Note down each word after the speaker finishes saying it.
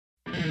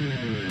Welcome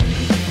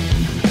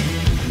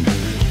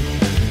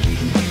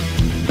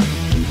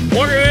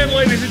in,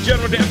 ladies and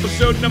gentlemen, to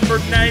episode number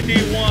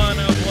 91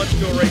 of Let's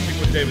Go Racing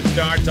with David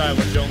Starr. Tyler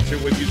Jones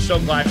here with you. So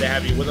glad to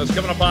have you with us.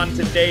 Coming up on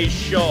today's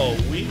show,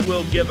 we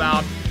will give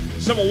out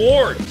some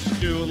awards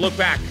to look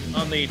back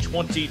on the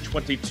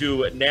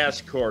 2022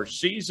 NASCAR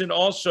season.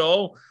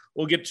 Also,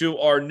 we'll get to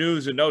our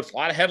news and notes. A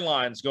lot of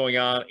headlines going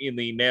on in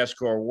the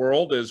NASCAR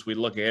world as we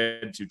look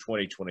ahead to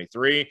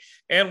 2023.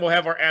 And we'll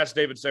have our Ask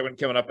David segment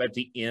coming up at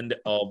the end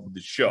of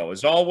the show.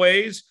 As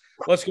always,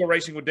 Let's Go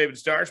Racing with David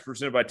Starr is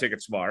presented by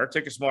TicketSmarter.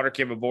 TicketSmarter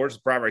came aboard as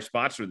the primary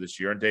sponsor this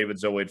year in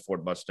David's 08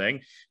 Ford Mustang.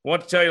 I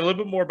want to tell you a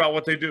little bit more about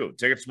what they do.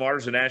 TicketSmarter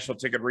is a national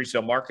ticket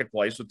resale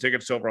marketplace with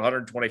tickets to over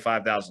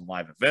 125,000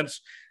 live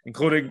events,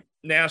 including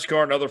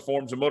NASCAR and other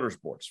forms of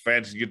motorsports.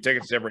 Fans can get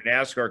tickets to every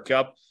NASCAR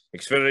Cup,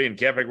 Xfinity, and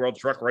Camping World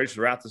Truck race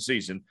throughout the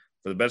season.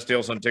 For the best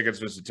deals on tickets,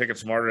 visit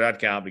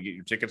TicketSmarter.com to get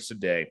your tickets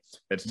today.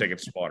 That's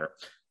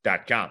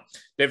TicketSmarter.com.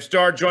 Dave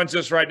Starr joins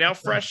us right now,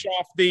 fresh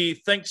off the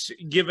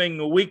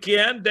Thanksgiving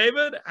weekend.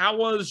 David, how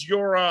was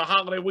your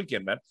holiday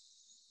weekend, man?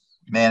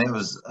 Man, it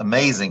was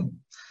amazing.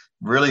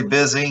 Really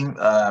busy.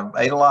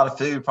 Ate a lot of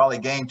food, probably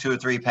gained 2 or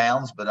 3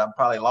 pounds, but I've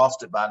probably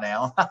lost it by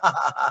now.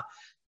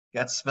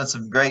 Got to spend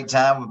some great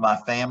time with my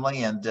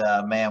family, and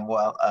man,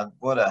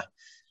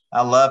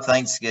 I love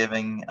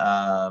Thanksgiving.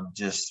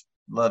 Just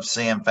love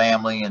seeing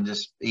family and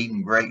just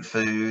eating great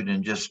food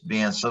and just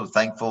being so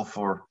thankful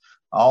for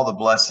all the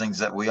blessings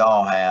that we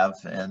all have.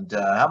 And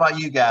how about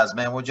you guys,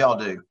 man? What'd y'all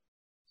do?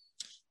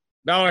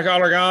 Dominic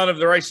Allergon of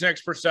the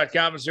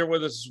RacingExperts.com is here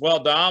with us as well.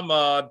 Dom,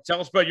 tell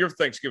us about your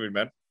Thanksgiving,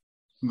 man.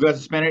 We got to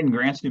spend it in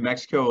Grants, New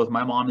Mexico with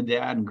my mom and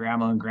dad and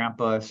grandma and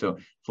grandpa. So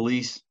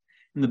Felice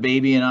and the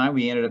baby and I,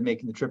 we ended up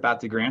making the trip out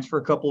to Grants for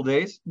a couple of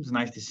days. It was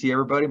nice to see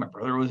everybody. My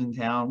brother was in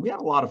town. We had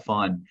a lot of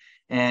fun.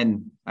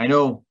 And I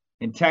know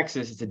in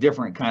Texas, it's a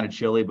different kind of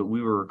chili, but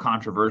we were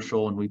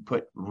controversial and we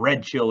put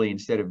red chili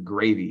instead of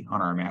gravy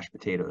on our mashed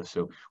potatoes.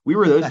 So we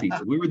were those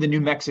people. We were the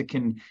New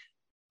Mexican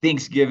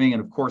Thanksgiving,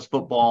 and of course,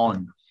 football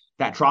and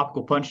that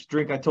tropical punch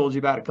drink I told you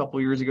about a couple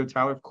of years ago,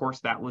 Tyler. Of course,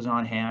 that was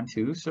on hand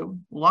too. So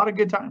a lot of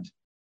good times.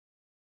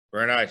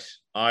 Very nice.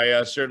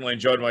 I certainly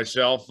enjoyed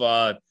myself.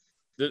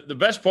 The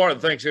best part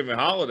of the Thanksgiving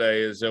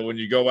holiday is when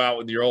you go out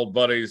with your old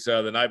buddies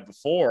the night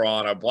before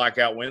on a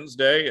Blackout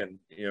Wednesday, and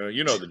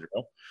you know the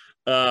drill.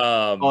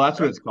 That's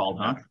what it's called,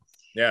 huh?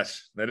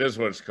 Yes, that is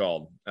what it's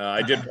called.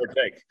 I did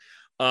partake.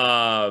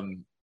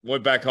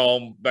 Went back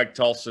home, back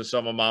to Tulsa,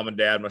 saw my mom and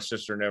dad, my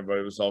sister, and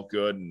everybody. It was all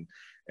good.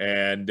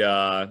 And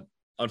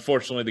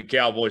unfortunately, the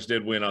Cowboys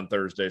did win on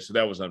Thursday, so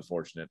that was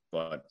unfortunate.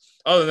 But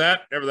other than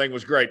that, everything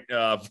was great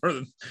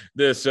for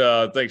this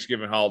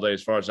Thanksgiving holiday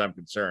as far as I'm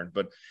concerned.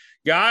 But,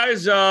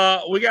 guys,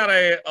 we got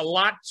a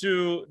lot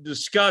to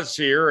discuss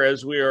here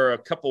as we are a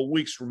couple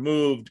weeks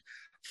removed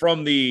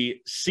from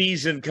the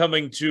season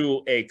coming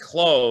to a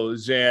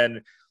close.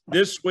 And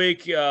this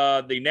week,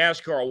 the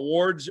NASCAR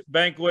Awards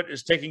Banquet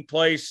is taking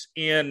place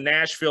in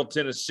Nashville,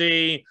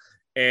 Tennessee.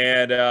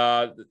 And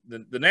the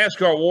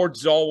NASCAR Awards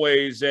is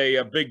always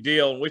a big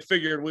deal. And we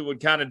figured we would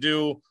kind of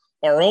do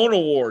our own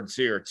awards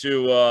here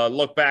to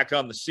look back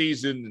on the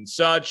season and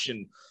such.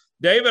 And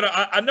David,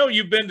 I know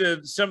you've been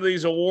to some of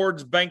these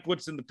awards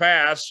banquets in the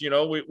past. You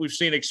know, we've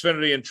seen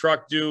Xfinity and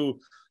Truck do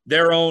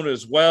their own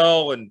as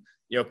well. And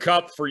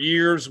Cup for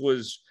years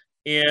was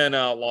in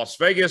Las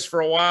Vegas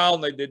for a while,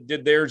 and they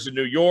did theirs in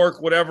New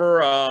York,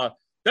 whatever.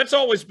 That's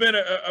always been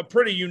a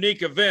pretty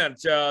unique event,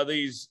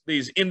 these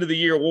end of the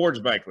year awards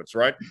banquets,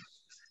 right?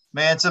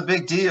 Man, it's a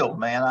big deal,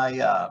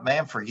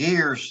 man. For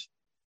years,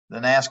 the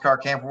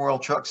NASCAR Camping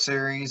World Truck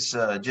Series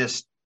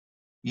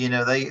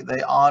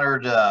they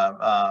honored,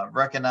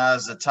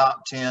 recognized the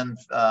top 10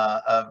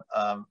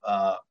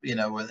 in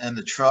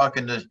the truck,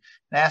 and the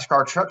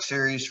NASCAR Truck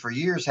Series for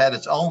years had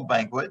its own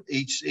banquet.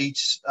 Each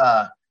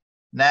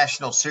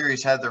national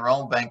series had their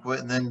own banquet,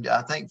 and then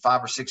I think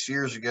 5 or 6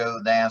 years ago,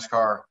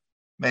 NASCAR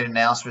made an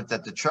announcement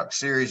that the Truck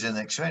Series and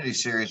the Xfinity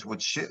Series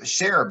would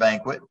share a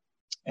banquet.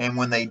 And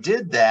when they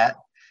did that,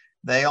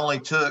 they only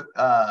took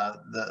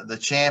the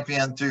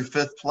champion through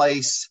 5th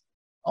place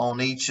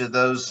on each of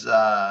those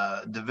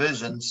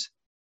divisions.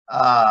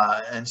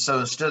 And so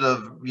instead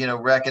of,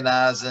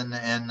 recognizing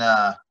in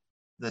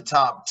the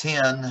top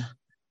 10,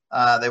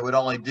 they would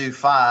only do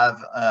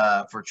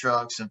 5 for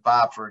trucks and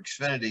 5 for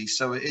Xfinity.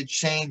 So it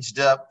changed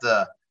up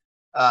the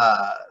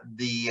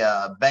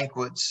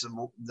banquets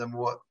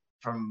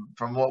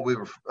from what we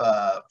were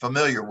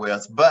familiar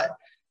with. But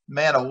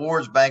man,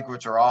 awards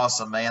banquets are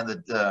awesome, man.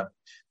 That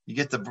you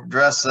get to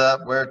dress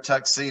up, wear a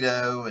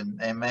tuxedo,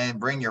 and man,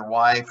 bring your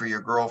wife or your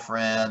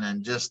girlfriend,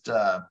 and just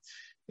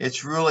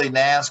it's really,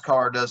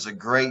 NASCAR does a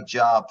great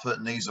job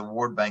putting these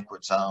award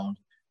banquets on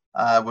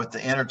with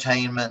the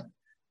entertainment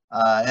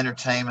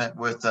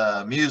with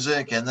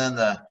music, and then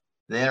the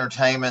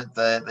entertainment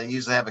that they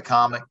usually have a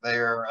comic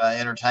there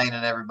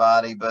entertaining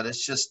everybody. But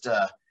it's just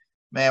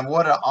man,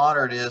 what an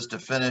honor it is to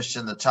finish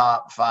in the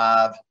top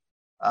 5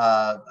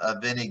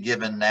 of any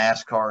given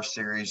NASCAR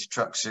series,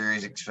 Truck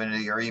Series,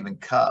 Xfinity, or even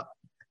Cup.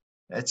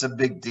 it's a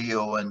big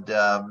deal, and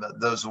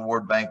those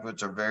award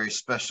banquets are very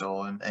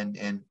special, and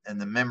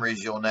the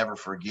memories you'll never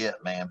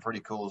forget, man.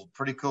 Pretty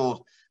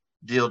cool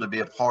deal to be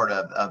a part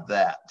of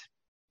that.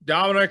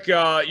 Dominic,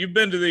 you've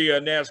been to the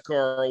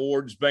NASCAR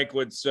awards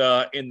banquets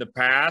in the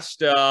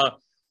past.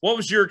 What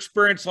was your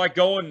experience like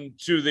going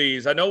to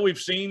these? I know we've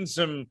seen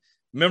some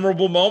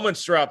memorable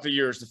moments throughout the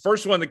years. The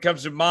first one that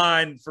comes to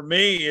mind for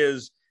me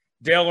is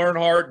Dale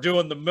Earnhardt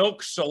doing the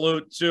milk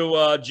salute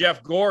to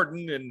Jeff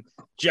Gordon, and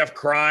Jeff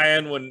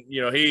crying when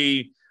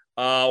he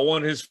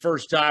won his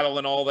first title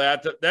and all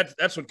that.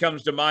 That's what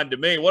comes to mind to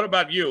me. What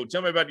about you?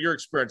 Tell me about your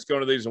experience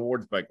going to these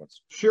awards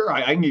banquets. Sure,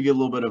 I can give you a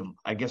little bit of,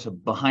 I guess, a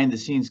behind the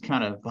scenes,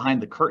 kind of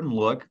behind the curtain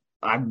look.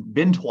 I've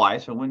been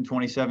twice. I went in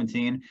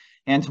 2017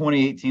 and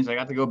 2018, so I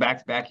got to go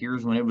back-to-back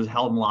years when it was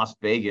held in Las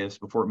Vegas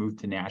before it moved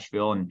to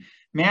Nashville. And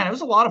man, it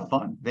was a lot of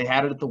fun. They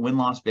had it at the Wynn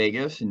Las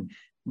Vegas, and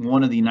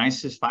one of the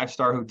nicest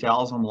 5-star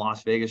hotels on the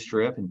Las Vegas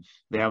Strip. And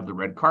they have the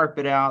red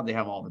carpet out. They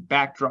have all the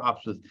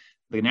backdrops with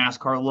the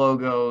NASCAR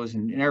logos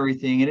and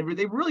everything. And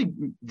they really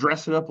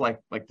dress it up like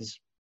this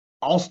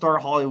all-star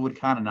Hollywood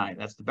kind of night.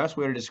 That's the best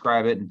way to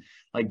describe it. And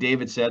like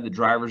David said, the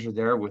drivers are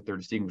there with their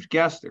distinguished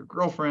guests, their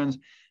girlfriends,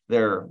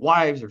 their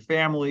wives, their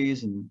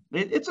families, and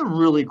it's a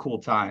really cool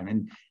time.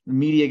 And the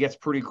media gets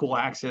pretty cool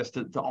access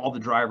to all the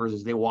drivers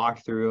as they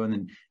walk through, and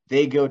then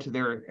they go to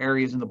their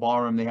areas in the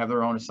ballroom. They have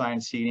their own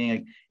assigned seating.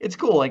 Like, it's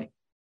cool. Like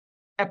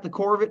at the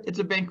core of it, it's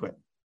a banquet.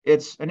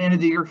 It's an end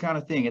of the year kind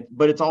of thing,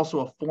 but it's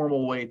also a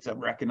formal way to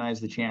recognize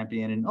the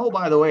champion. And oh,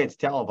 by the way, it's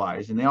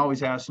televised, and they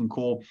always have some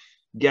cool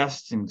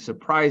guests and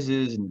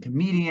surprises and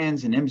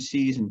comedians and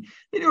MCs, and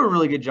they do a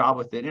really good job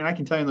with it. And I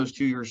can tell you in those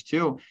 2 years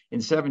too,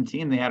 in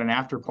 17, they had an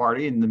after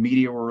party and the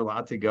media were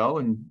allowed to go,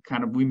 and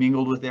kind of we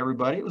mingled with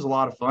everybody. It was a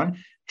lot of fun.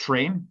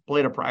 Train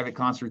played a private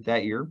concert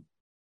that year.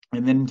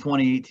 And then in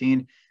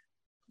 2018,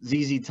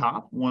 ZZ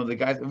Top, one of the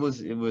guys, it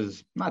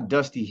was not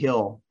Dusty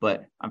Hill,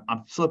 but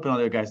I'm slipping on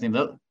the other guy's name.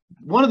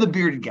 One of the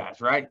bearded guys,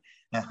 right?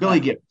 Billy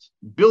Gibbons.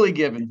 Billy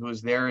Gibbons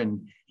was there,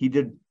 and he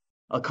did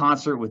a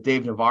concert with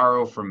Dave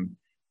Navarro from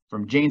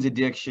Jane's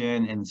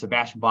Addiction, and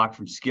Sebastian Bach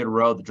from Skid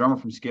Row, the drummer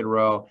from Skid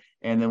Row,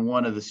 and then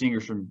one of the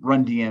singers from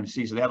Run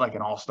DMC. So they had like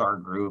an all-star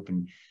group,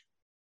 and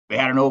they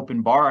had an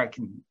open bar. I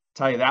can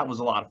tell you that was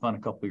a lot of fun a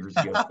couple of years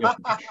ago.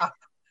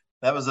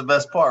 That was the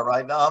best part,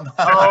 right, Dom?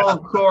 Oh,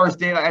 of course,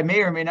 Dave. I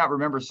may or may not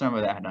remember some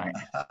of that night.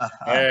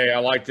 Hey, I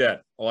like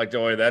that. I like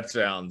the way that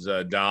sounds,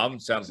 Dom.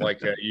 Sounds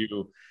like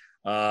you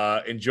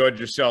enjoyed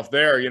yourself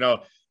there.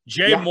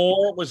 Jay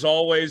Moore was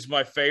always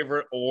my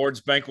favorite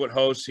awards banquet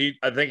host.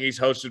 I think he's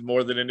hosted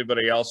more than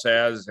anybody else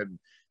has. And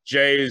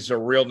Jay's a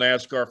real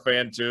NASCAR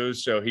fan too,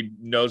 so he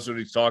knows what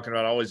he's talking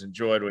about. I always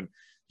enjoyed when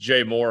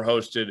Jay Moore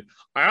hosted.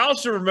 I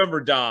also remember,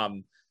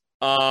 Dom,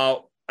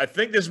 I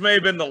think this may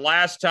have been the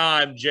last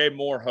time Jay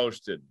Moore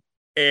hosted.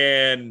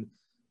 And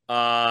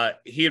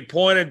he had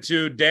pointed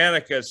to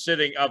Danica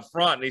sitting up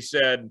front, and he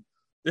said,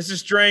 "This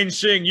is strange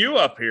seeing you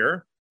up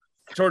here,"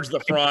 towards the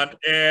front,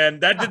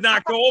 and that did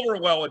not go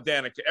over well with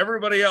Danica.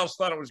 Everybody else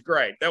thought it was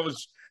great. That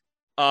was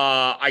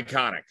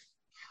iconic.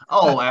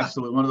 Oh,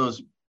 absolutely. One of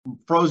those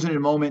frozen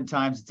in moment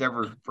times it's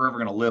forever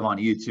going to live on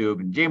YouTube.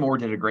 And Jay Moore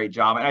did a great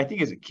job. And I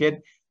think as a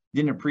kid,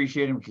 didn't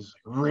appreciate him because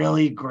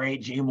really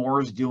great. Jay Moore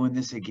is doing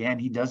this again.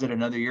 He does it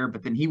another year,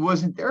 but then he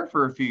wasn't there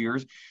for a few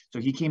years. So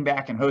he came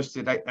back and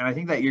hosted. And I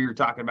think that year you're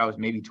talking about was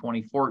maybe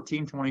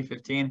 2014,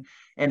 2015.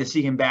 And to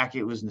see him back,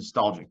 it was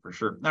nostalgic for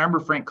sure. I remember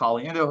Frank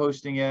Caliendo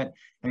hosting it.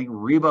 I think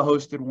Reba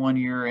hosted one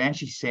year, and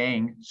she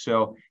sang.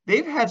 So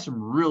they've had some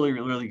really,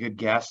 really good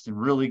guests and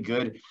really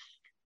good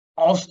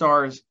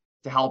all-stars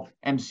to help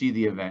MC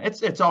the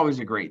event. It's always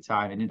a great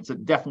time, and it's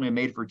definitely a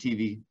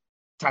made-for-TV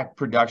type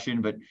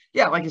production. But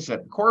yeah, like I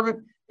said,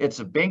 Corvette, it's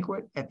a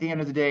banquet at the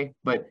end of the day,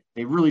 but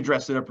they really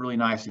dressed it up really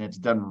nice, and it's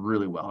done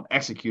really well and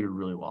executed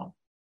really well.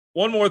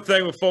 One more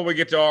thing before we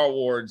get to our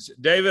awards.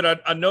 David,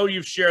 I know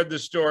you've shared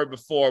this story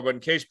before, but in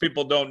case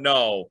people don't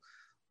know,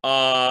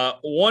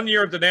 1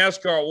 year at the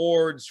NASCAR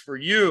Awards for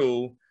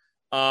you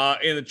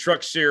in the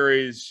Truck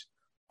Series,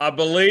 I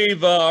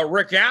believe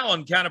Rick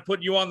Allen kind of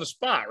put you on the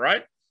spot,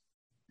 right?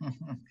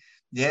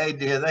 Yeah, he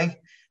did.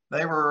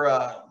 They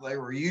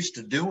were used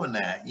to doing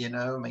that,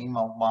 I mean,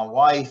 my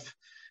wife,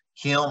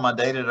 Kim, I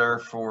dated her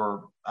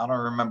for, I don't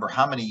remember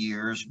how many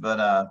years,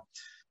 but,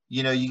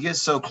 you get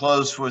so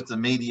close with the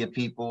media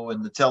people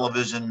and the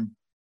television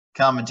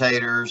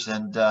commentators,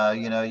 and,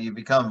 you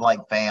become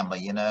like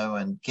family,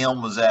 and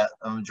Kim was at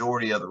a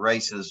majority of the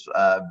races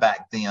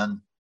back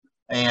then,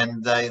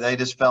 and they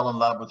just fell in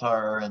love with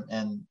her,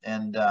 and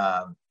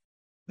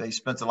they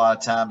spent a lot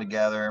of time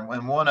together.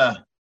 And one of,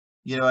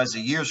 as the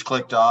years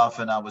clicked off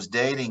and I was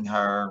dating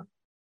her,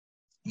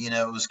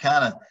 it was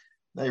kind of,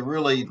 they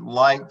really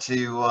liked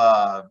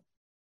to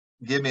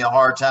give me a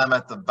hard time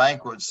at the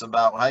banquets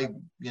about, hey,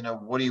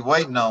 what are you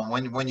waiting on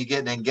when you're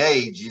getting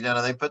engaged?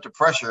 They put the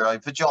pressure, they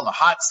put you on the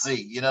hot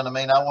seat. You know what I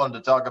mean? I wanted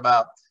to talk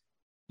about,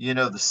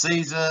 the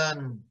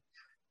season,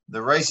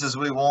 the races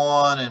we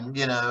won, and,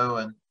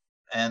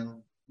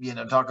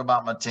 talk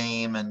about my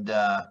team. And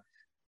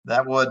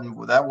that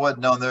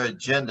wasn't on their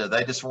agenda.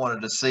 They just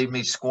wanted to see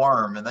me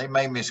squirm, and they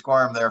made me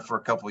squirm there for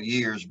a couple of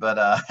years. But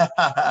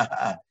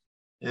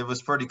it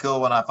was pretty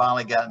cool when I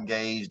finally got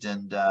engaged,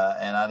 and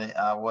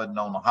I wasn't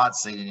on the hot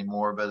seat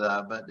anymore.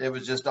 But it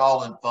was just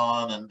all in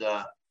fun and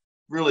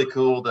really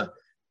cool to,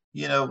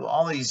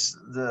 all these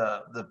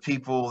the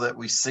people that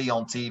we see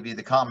on TV,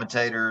 the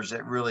commentators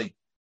that really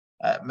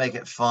make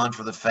it fun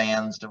for the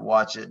fans to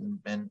watch it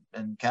and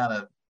kind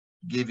of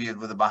give you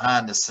the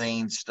behind the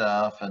scenes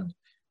stuff. And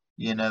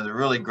they're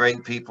really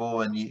great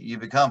people, and you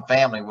become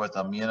family with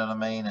them. You know what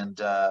I mean? And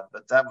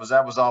but that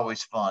was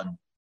always fun.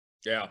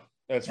 Yeah,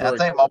 that's. I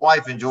think my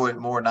wife enjoyed it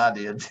more than I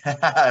did.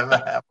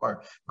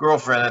 Our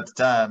girlfriend at the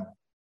time.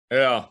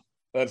 Yeah,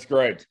 that's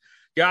great,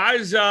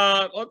 guys.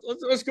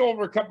 Let's go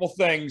over a couple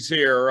things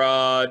here.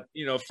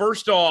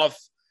 First off,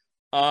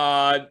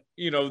 the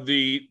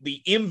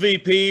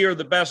MVP or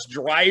the best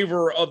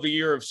driver of the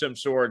year of some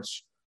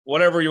sorts,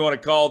 whatever you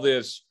want to call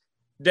this.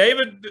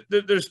 David,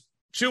 there's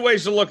two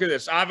ways to look at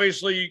this.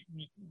 Obviously,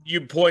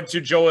 you point to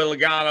Joey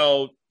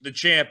Logano, the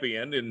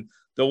champion, and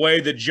the way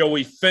that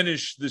Joey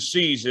finished the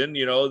season,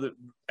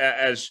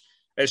 as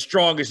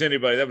strong as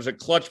anybody. That was a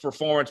clutch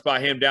performance by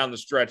him down the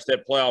stretch.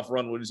 That playoff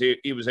run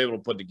he was able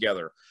to put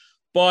together.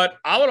 But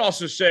I would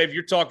also say, if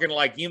you're talking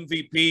like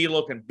MVP,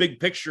 looking big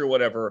picture,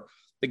 whatever,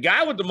 the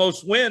guy with the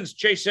most wins,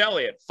 Chase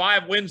Elliott,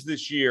 5 wins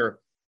this year,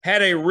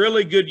 had a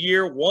really good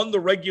year, won the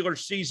regular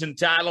season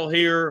title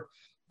here.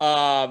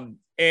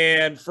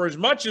 And for as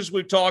much as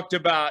we've talked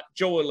about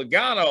Joey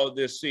Logano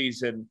this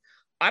season,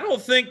 I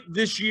don't think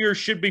this year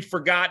should be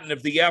forgotten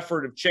of the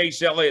effort of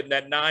Chase Elliott and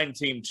that 9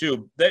 team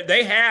too.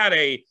 They had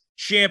a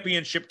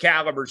championship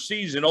caliber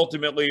season.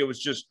 Ultimately, it was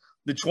just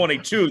the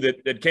 22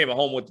 that came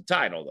home with the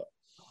title, though.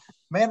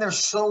 Man, there's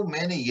so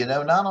many,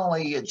 not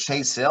only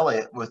Chase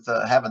Elliott with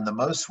having the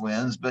most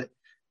wins, but,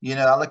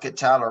 I look at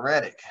Tyler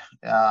Reddick.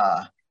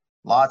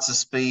 Lots of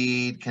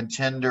speed,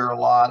 contender a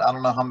lot. I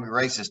don't know how many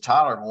races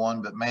Tyler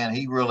won, but man,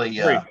 he really,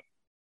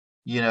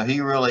 he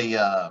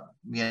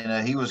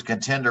was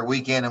contender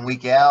week in and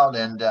week out.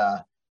 And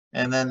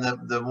then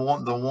the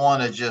one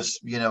that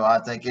just, I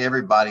think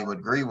everybody would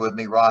agree with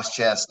me, Ross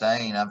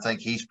Chastain. I think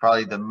he's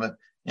probably the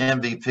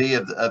MVP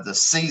of the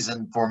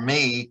season for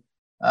me.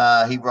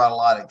 He brought a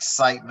lot of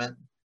excitement,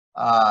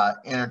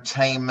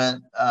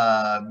 entertainment,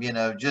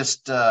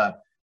 just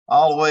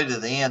all the way to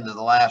the end of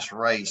the last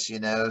race,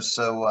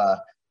 So,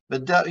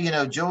 but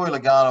Joey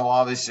Logano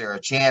obviously are a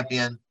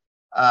champion.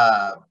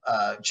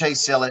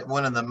 Chase Elliott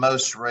winning the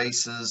most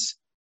races.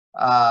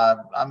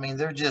 I mean,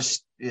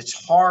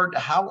 it's hard.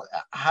 How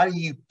do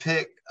you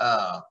pick?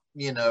 All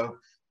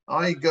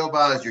you go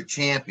by is your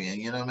champion.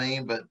 You know what I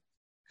mean? But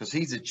because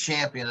he's a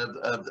champion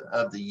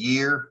of the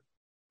year.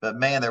 But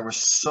man, there were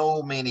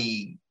so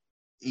many.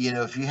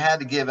 If you had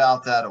to give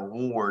out that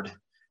award,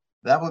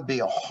 that would be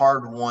a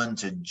hard one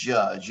to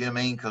judge. You know what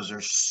I mean? Because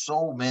there's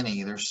so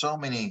many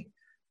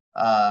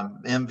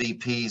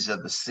MVPs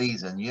of the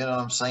season. You know what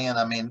I'm saying?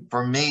 I mean,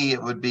 for me,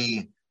 it would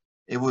be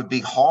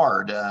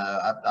hard.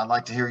 I'd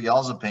like to hear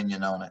y'all's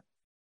opinion on it.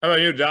 How about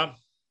you, John?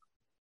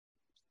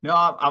 No,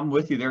 I'm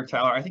with you there,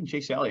 Tyler. I think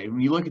Chase Elliott, when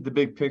you look at the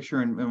big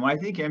picture, and when I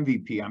think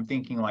MVP, I'm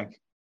thinking like,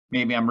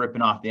 maybe I'm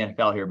ripping off the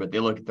NFL here, but they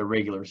look at the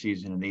regular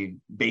season and they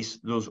base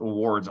those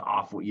awards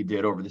off what you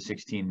did over the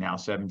 16, now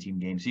 17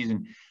 game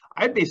season.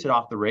 I'd base it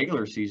off the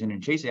regular season,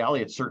 and Chase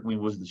Elliott certainly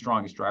was the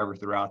strongest driver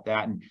throughout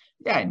that. And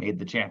yeah, he made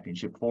the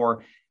championship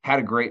 4, had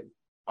a great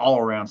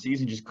all-around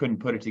season, just couldn't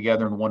put it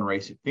together in one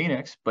race at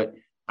Phoenix. But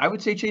I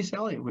would say Chase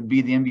Elliott would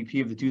be the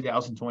MVP of the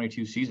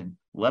 2022 season.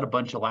 Led a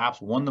bunch of laps,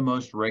 won the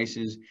most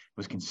races,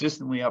 was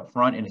consistently up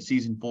front in a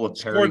season full of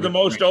parity. Scored the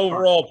most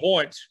overall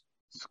points.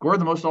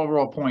 Scored the most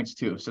overall points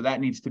too. So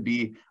that needs to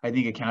be, I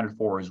think, accounted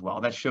for as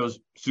well. That shows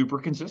super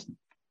consistent.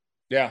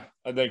 Yeah,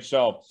 I think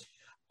so.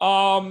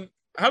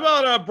 How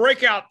about a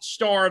breakout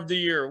star of the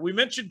year? We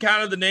mentioned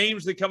kind of the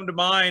names that come to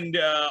mind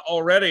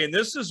already, and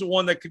this is the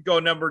one that could go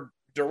a number of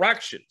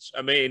directions.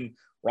 I mean,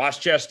 Ross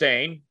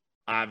Chastain,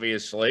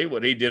 obviously,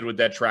 what he did with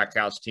that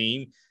Trackhouse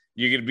team.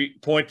 You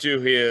could point to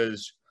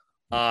his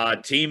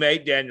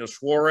teammate, Daniel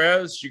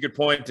Suarez. You could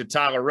point to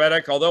Tyler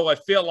Reddick, although I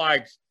feel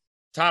like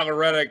Tyler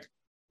Reddick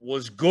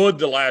was good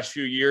the last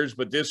few years,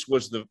 but this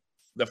was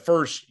the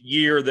first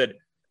year that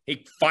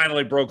he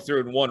finally broke through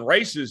and won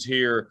races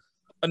here.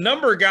 A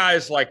number of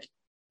guys like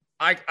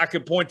I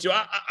could point to.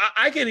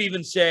 I could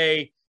even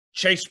say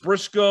Chase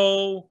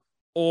Briscoe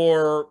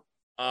or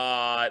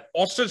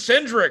Austin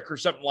Cindric or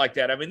something like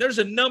that. I mean, there's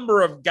a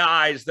number of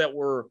guys that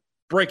were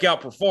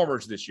breakout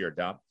performers this year,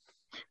 Dom.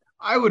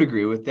 I would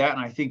agree with that, and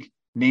I think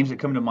names that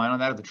come to mind on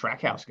that are the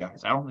Trackhouse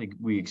guys. I don't think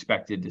we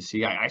expected to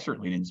see, I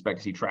certainly didn't expect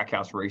to see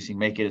Trackhouse Racing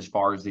make it as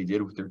far as they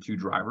did with their 2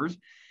 drivers.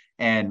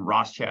 And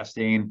Ross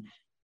Chastain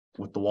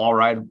with the wall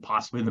ride,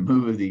 possibly the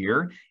move of the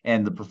year,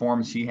 and the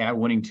performance he had,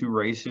 winning 2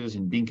 races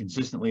and being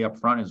consistently up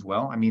front as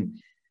well. I mean,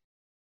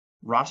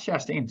 Ross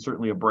Chastain,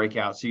 certainly a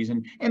breakout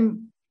season,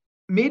 and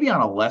maybe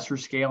on a lesser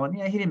scale. And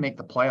yeah, he didn't make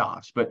the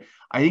playoffs, but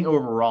I think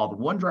overall, the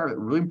one driver that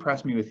really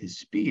impressed me with his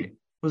speed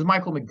was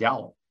Michael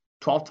McDowell.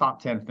 12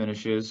 top 10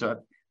 finishes,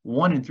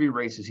 1 in 3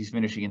 races he's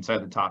finishing inside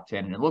the top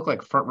 10. And it looked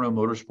like Front Row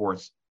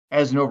Motorsports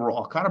as an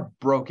overall kind of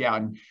broke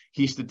out. And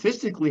he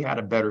statistically had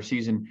a better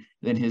season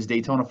than his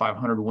Daytona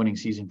 500 winning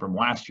season from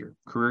last year.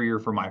 Career year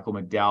for Michael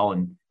McDowell,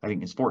 and I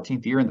think his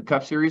 14th year in the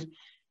Cup Series.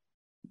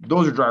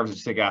 Those are drivers that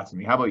stick out to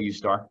me. How about you,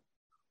 Star?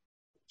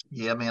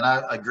 Yeah, man,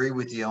 I agree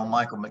with you on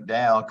Michael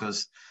McDowell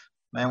because,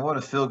 man, what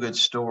a feel-good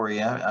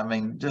story. I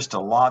mean, just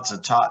lots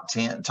of top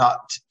 10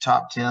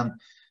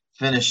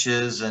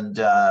 finishes, and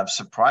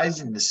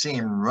surprising to see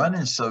him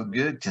running so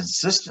good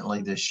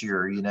consistently this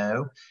year, you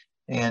know.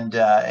 And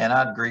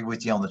I'd agree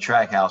with you on the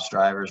Trackhouse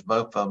drivers,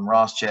 both of them.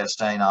 Ross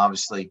Chastain,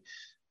 obviously,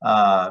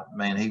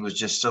 man, he was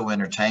just so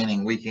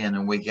entertaining week in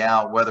and week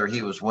out, whether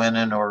he was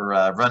winning or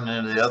running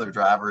into the other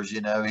drivers. You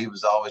know, he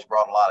was always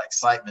brought a lot of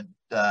excitement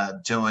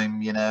to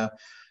him, you know,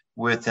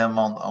 with him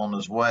on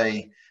his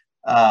way.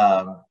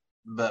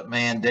 But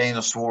man,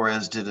 Daniel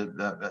Suarez did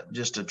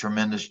just a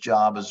tremendous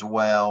job as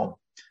well.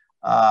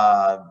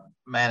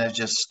 Man, it's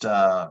just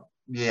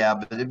yeah,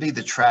 but it'd be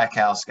the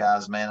Trackhouse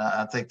guys, man.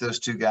 I think those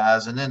two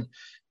guys, and then,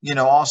 you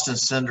know, Austin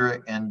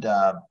Cindric and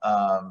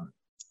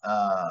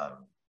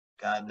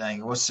God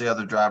dang, what's the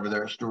other driver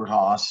there? Stuart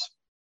Haas.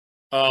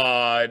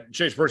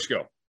 Chase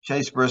Briscoe.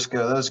 Chase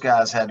Briscoe. Those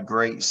guys had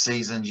great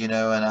seasons, you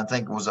know, and I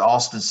think it was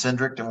Austin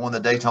Cindric that won the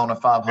Daytona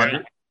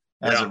 500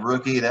 as a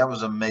rookie. That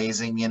was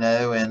amazing, you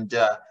know, and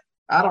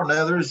I don't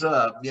know. There's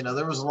you know,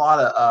 there was a lot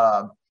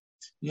of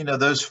you know,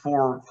 those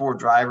four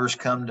drivers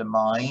come to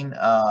mind.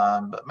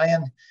 But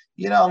man,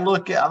 you know, I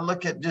look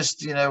at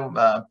just, you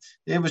know,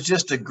 it was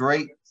just a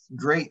great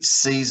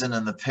season,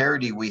 and the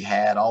parity we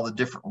had, all the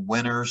different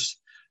winners,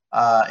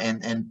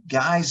 and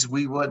guys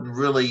we wasn't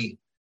really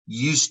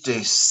used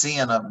to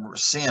seeing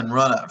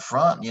run up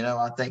front. You know,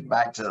 I think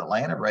back to the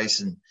Atlanta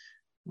race and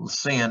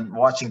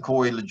watching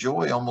Corey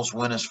LaJoie almost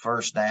win his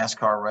first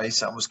NASCAR race.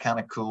 That was kind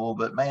of cool.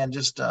 But man,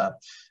 just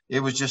it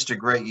was just a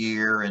great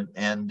year,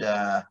 and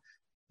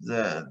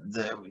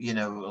the you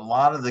know, a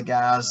lot of the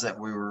guys that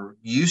we were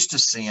used to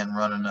seeing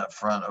running up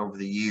front over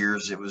the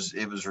years, it was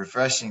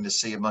refreshing to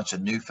see a bunch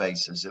of new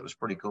faces. It was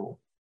pretty cool.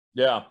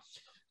 Yeah.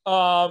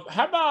 How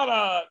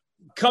about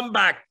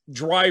comeback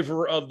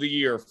driver of the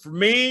year? For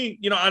me,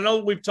 you know, I know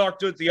we've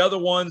talked to the other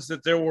ones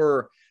that there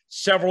were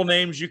several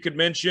names you could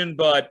mention,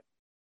 but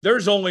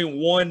there's only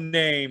one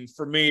name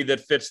for me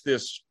that fits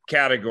this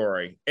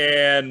category.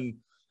 And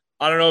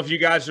I don't know if you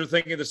guys are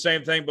thinking the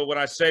same thing, but when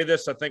I say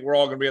this, I think we're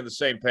all going to be on the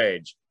same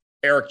page.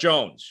 Erik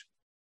Jones.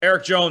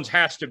 Erik Jones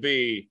has to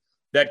be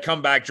that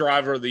comeback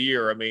driver of the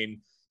year. I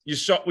mean, we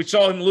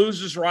saw him lose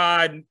his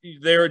ride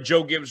there at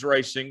Joe Gibbs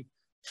Racing.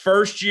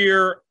 First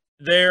year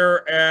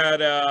there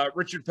at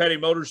Richard Petty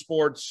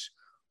Motorsports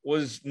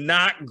was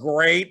not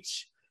great.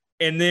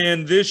 And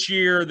then this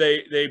year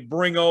they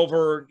bring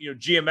over, you know,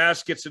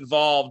 GMS gets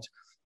involved,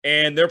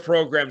 and their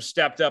program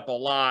stepped up a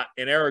lot.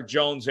 And Erik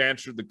Jones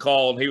answered the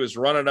call, and he was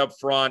running up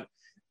front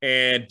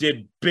and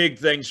did big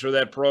things for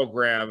that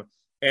program.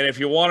 And if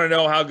you want to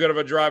know how good of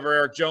a driver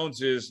Erik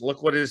Jones is,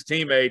 look what his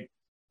teammate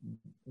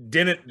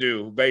didn't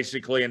do,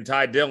 basically, in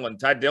Ty Dillon.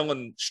 Ty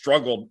Dillon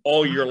struggled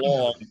all year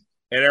long,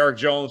 and Erik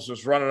Jones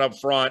was running up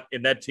front,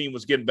 and that team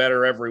was getting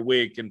better every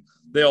week. And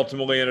they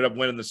ultimately ended up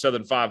winning the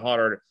Southern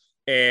 500.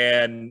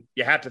 And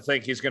you have to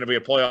think he's going to be a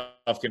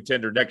playoff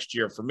contender next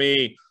year. For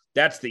me,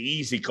 that's the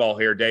easy call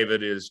here,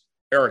 David, is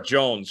Erik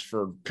Jones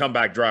for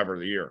comeback driver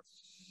of the year.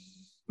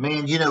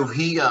 Man, you know,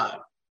 he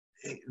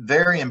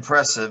very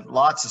impressive,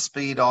 lots of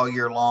speed all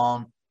year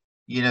long.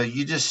 You know,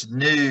 you just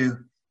knew,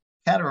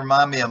 kind of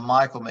remind me of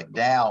Michael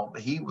McDowell,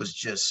 but he was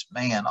just,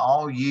 man,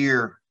 all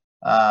year,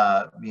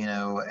 you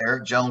know,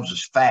 Erik Jones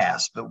was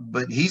fast,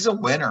 but he's a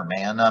winner,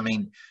 man. I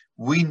mean,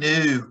 we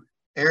knew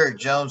Erik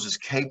Jones is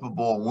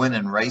capable of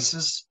winning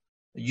races.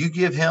 You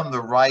give him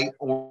the right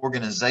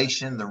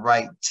organization, the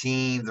right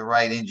team, the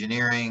right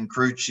engineering,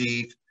 crew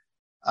chief.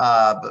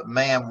 But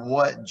man,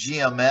 what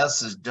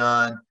GMS has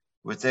done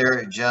with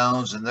Erik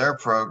Jones and their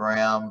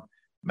program,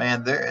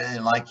 man,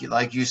 and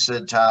like you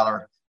said,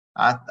 Tyler,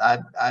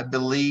 I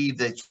believe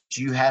that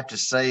you have to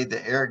say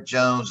that Erik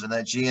Jones and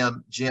that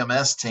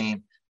GMS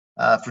team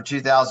for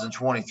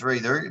 2023,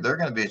 they're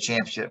going to be a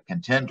championship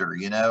contender.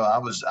 You know, I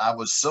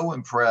was so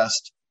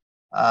impressed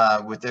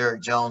with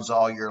Erik Jones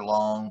all year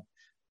long.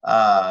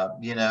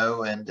 You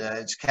know, and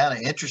it's kind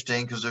of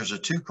interesting because there's a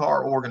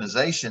 2-car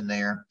organization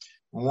there.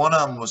 One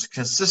of them was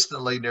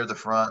consistently near the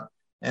front,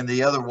 and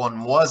the other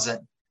one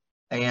wasn't.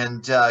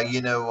 And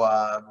you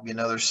know,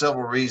 there's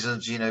several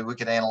reasons. You know, we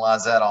could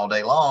analyze that all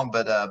day long.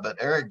 But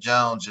Erik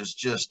Jones is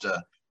just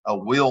a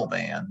wheel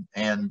man,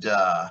 and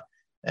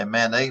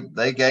man,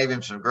 they gave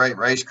him some great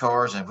race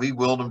cars, and we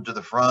wheeled him to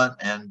the front.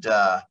 And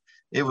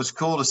it was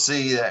cool to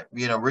see that,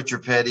 you know,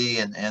 Richard Petty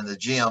and the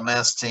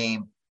GMS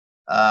team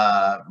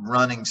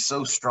running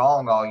so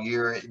strong all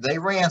year. They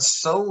ran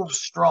so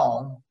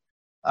strong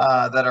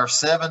that our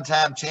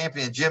 7-time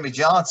champion Jimmie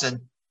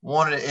Johnson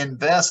wanted to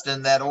invest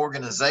in that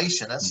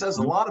organization. That says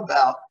a lot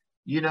about,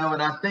 you know,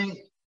 and I think,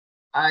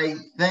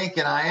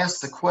 and I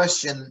asked the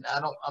question,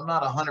 I'm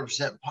not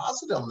 100%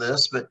 positive on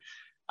this, but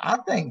I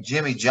think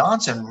Jimmie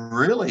Johnson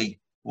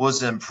really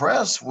was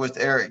impressed with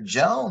Eric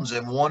Jones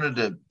and wanted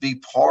to be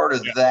part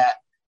of that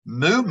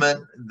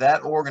movement,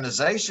 that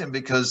organization,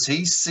 because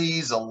he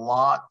sees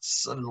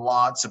lots and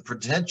lots of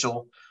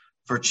potential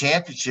for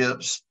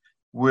championships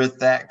with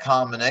that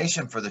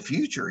combination for the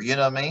future. You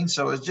know what I mean?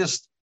 So it's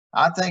just,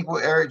 I think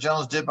what Eric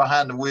Jones did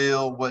behind the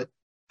wheel, what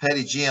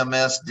Petty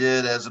GMS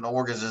did as an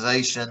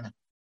organization,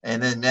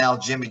 and then now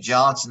Jimmy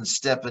Johnson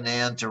stepping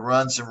in to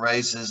run some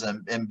races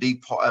and be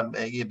part of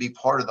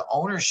the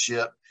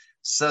ownership,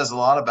 says a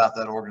lot about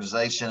that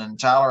organization. And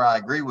Tyler, I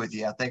agree with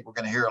you. I think we're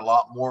going to hear a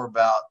lot more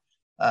about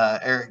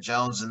Eric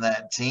Jones and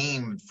that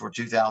team for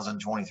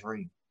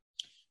 2023.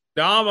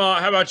 Dom,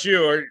 how about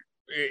you?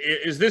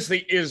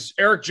 Is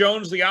Eric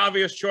Jones the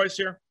obvious choice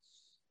here?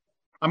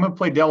 I'm going to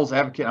play devil's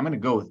advocate. I'm going to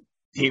go with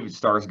David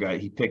Starr's guy.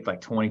 He picked like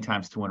 20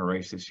 times to win a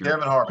race this year.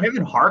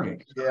 Kevin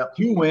Harvick. Yeah.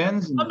 2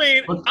 wins. I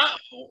mean,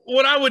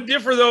 what I would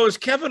differ, though, is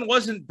Kevin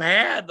wasn't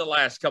bad the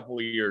last couple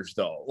of years,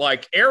 though.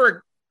 Like,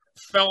 Eric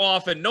fell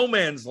off in no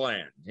man's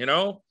land, you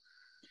know?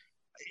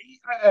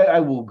 I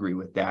will agree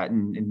with that.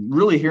 And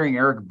really hearing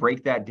Eric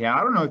break that down,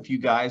 I don't know if you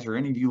guys or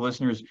any of you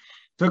listeners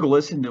took a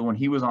listen to when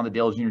he was on the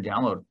Dale Jr.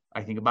 Download,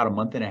 I think about a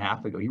month and a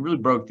half ago. He really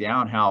broke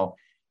down how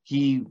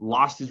he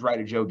lost his ride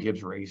at Joe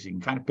Gibbs Racing,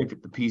 kind of picked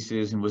up the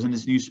pieces and was in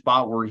this new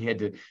spot where he had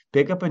to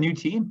pick up a new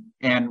team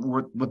and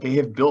what they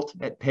have built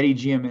at Petty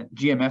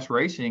GMS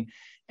Racing,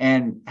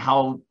 and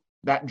how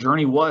that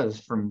journey was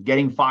from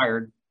getting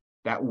fired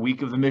that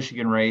week of the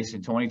Michigan race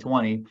in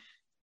 2020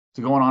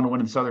 to going on to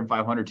win the Southern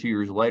 500 2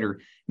 years later.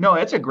 No,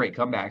 that's a great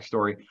comeback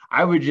story.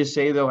 I would just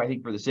say, though, I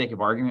think for the sake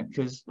of argument,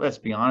 because let's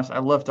be honest, I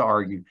love to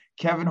argue,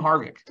 Kevin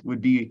Harvick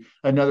would be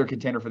another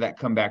contender for that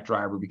comeback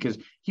driver, because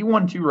he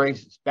won 2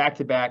 races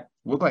back-to-back,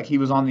 looked like he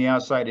was on the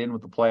outside in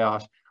with the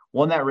playoffs,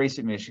 won that race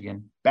at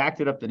Michigan,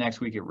 backed it up the next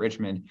week at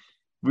Richmond.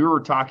 We were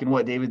talking,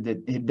 David,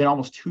 that it had been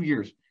almost 2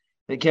 years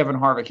that Kevin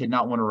Harvick had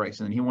not won a race,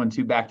 and then he won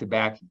 2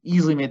 back-to-back,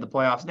 easily made the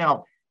playoffs.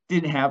 Now,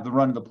 didn't have the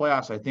run of the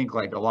playoffs, I think,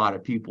 like a lot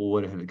of people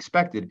would have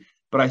expected,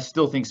 but I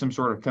still think some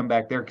sort of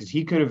comeback there, because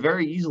he could have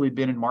very easily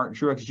been in Martin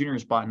Truex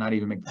Jr.'s spot and not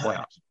even make the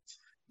playoffs.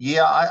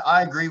 Yeah,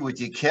 I agree with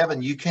you,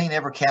 Kevin. You can't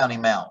ever count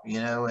him out, you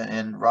know,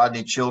 and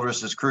Rodney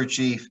Childress as crew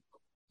chief,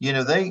 you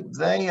know, they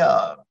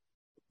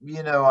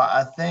you know,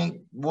 I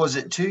think, was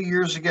it 2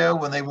 years ago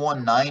when they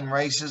won 9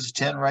 races,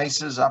 10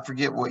 races? I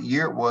forget what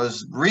year it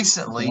was.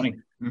 Recently,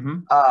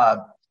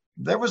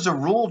 there was a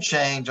rule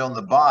change on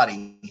the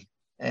body.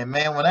 And,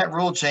 man, when that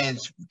rule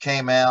change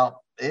came out,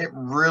 it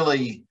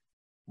really,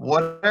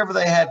 whatever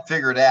they had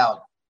figured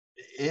out,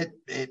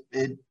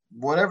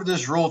 whatever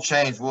this rule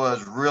change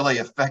was really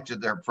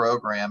affected their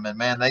program. And,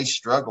 man, they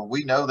struggled.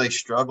 We know they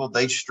struggled.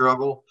 They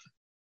struggle.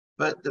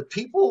 But the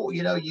people,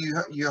 you know,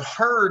 you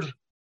heard,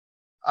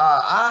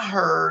 I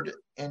heard,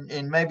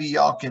 and maybe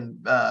y'all can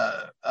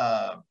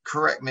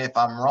correct me if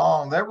I'm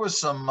wrong, there was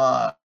some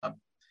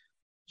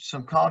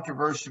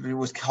controversy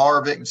with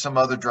Harvick and some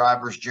other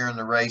drivers during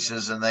the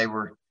races, and they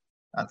were,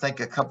 I think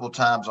a couple of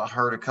times I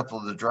heard a couple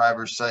of the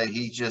drivers say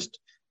he's just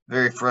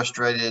very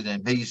frustrated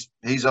and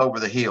he's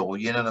over the hill,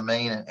 you know what I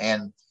mean?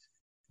 And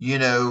you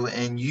know,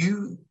 and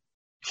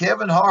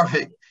Kevin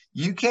Harvick,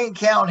 you can't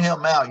count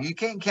him out. You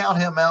can't count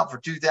him out for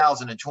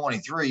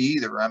 2023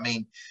 either. I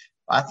mean,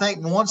 I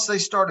think once they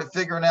started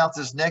figuring out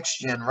this next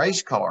gen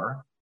race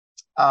car,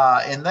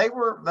 and they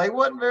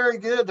wasn't very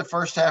good the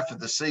first half of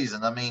the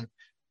season. I mean,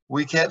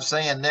 we kept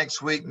saying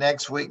next week.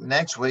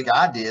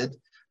 I did,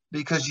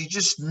 because you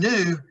just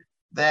knew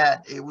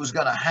that it was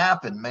going to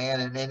happen,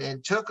 man. And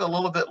it took a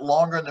little bit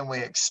longer than we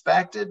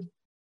expected.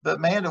 But,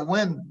 man, to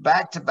win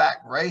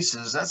back-to-back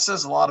races, that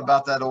says a lot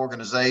about that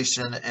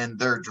organization and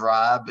their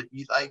drive. But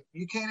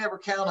you can't ever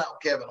count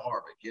out Kevin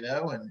Harvick, you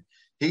know, and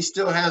he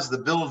still has the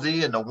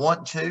ability and the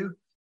want to.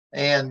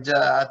 And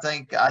I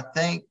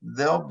think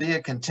they'll be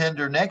a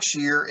contender next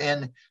year.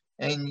 And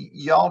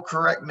y'all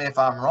correct me if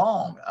I'm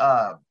wrong.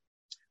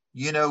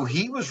 You know,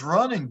 he was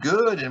running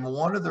good in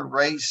one of the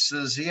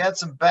races. He had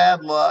some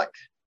bad luck.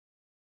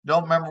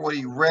 Don't remember what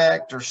he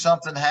wrecked or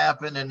something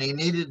happened, and he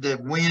needed to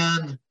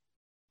win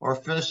or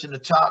finish in the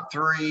top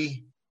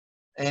 3.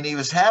 And he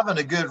was having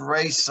a good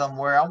race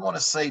somewhere. I want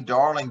to say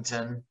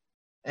Darlington.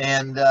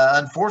 And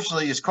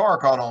unfortunately, his car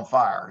caught on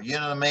fire, you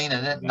know what I mean?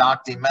 And it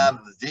knocked him out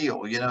of the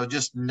deal, you know,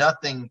 just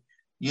nothing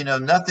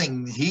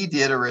he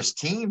did or his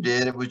team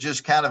did. It was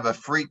just kind of a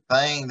freak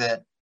thing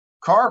that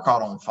car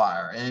caught on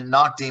fire and it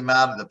knocked him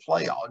out of the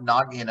playoff.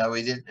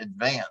 He didn't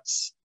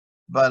advance.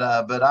 But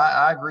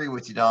I agree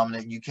with you,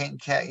 Dominic. You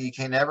can't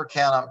ever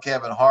count out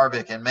Kevin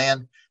Harvick. And,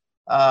 man,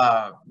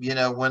 you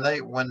know, when they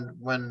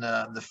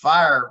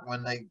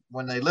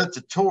lit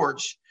the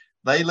torch,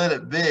 they lit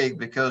it big,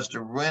 because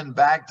to win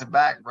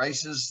back-to-back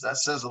races, that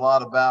says a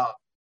lot about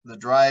the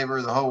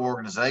driver, the whole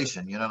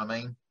organization. You know what I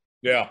mean?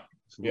 Yeah,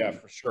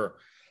 for sure.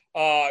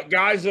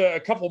 Guys, a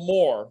couple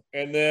more,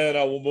 and then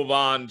we'll move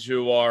on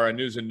to our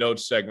news and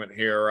notes segment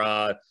here.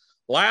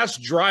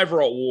 Last driver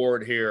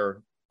award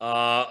here,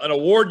 an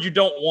award you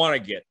don't want to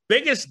get.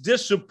 Biggest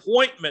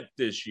disappointment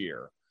this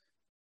year.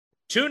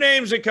 2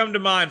 names that come to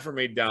mind for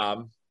me,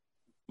 Dom.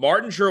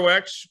 Martin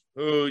Truex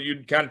who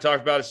you kind of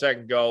talked about a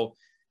second ago,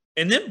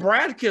 and then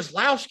Brad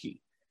Keselowski.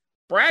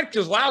 Brad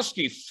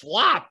Keselowski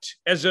flopped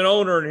as an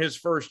owner in his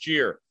first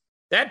year.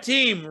 That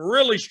team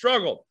really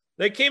struggled.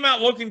 They came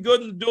out looking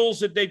good in the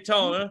duels at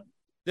Daytona.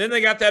 Then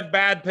they got that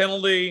bad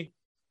penalty,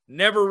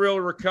 never really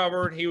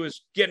recovered. He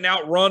was getting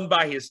outrun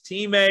by his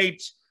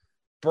teammates.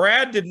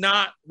 Brad did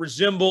not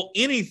resemble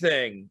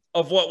anything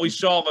of what we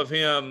saw of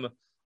him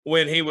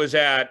when he was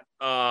at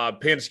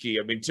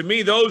Penske. I mean, to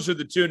me, those are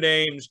the two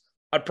names.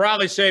 I'd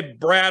probably say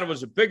Brad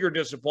was a bigger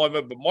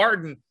disappointment, but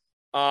Martin,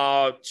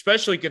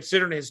 especially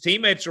considering his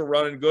teammates were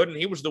running good and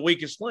he was the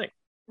weakest link.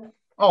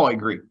 Oh, I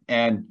agree.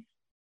 And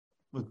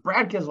with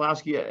Brad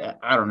Keselowski,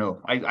 I don't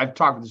know. I've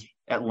talked this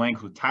at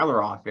length with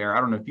Tyler off air. I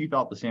don't know if you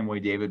felt the same way,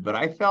 David, but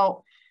I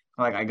felt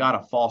like I got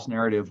a false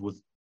narrative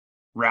with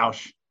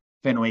Roush,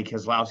 Fenway,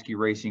 Keselowski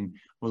racing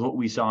was what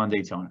we saw in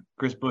Daytona.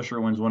 Chris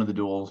Buescher wins one of the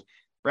duels.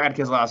 Brad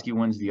Keselowski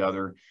wins the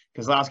other.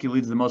 Keselowski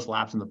leads the most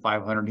laps in the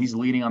 500. He's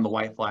leading on the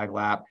white flag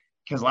lap.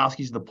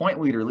 Keselowski's the point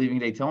leader leaving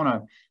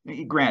Daytona.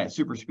 Granted,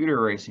 super speedway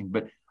racing,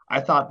 but I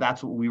thought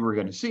that's what we were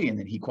going to see. And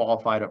then he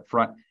qualified up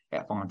front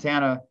at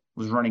Fontana,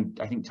 was running,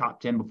 I think,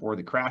 top 10 before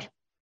the crash.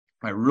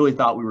 I really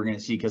thought we were going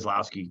to see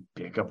Keselowski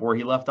pick up where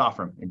he left off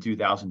from in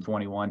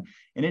 2021,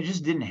 and it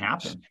just didn't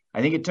happen.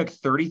 I think it took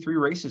 33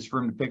 races for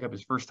him to pick up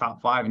his first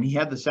top five, and he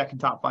had the second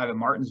top five at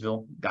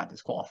Martinsville, got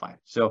disqualified.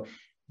 So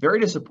very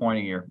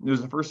disappointing year. It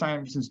was the first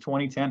time since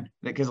 2010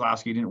 that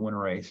Keselowski didn't win a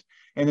race.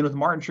 And then with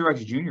Martin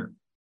Truex Jr.,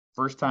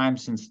 first time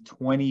since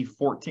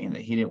 2014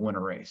 that he didn't win a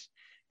race.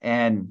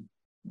 And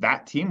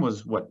that team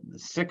was, what, the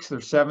sixth or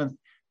seventh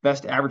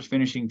best average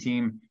finishing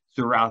team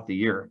throughout the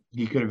year.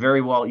 He could have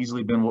very well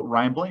easily been what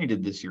Ryan Blaney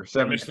did this year.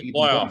 Missed the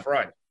playoff,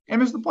 right.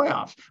 And missed the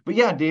playoffs. But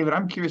yeah, David,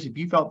 I'm curious if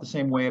you felt the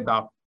same way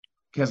about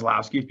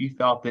Keselowski, if you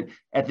felt that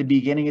at the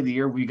beginning of the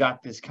year, we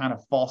got this kind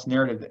of false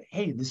narrative that,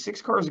 hey, the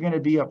 6 cars are going to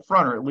be up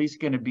front, or at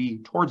least going to be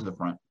towards the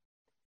front,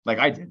 like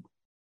I did.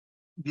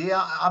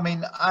 Yeah, I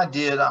mean, I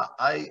did.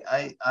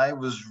 I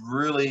was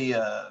really,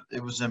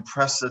 it was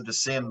impressive to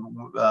see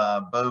him,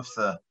 both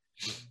the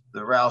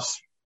Roush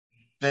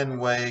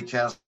Fenway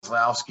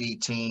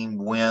Keselowski team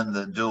win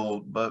the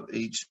duel, but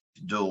each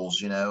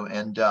duels,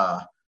 and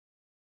I'm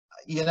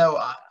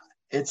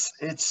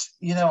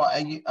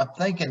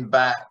thinking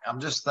back. I'm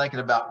just thinking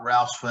about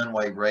Roush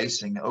Fenway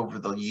Racing over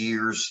the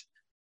years.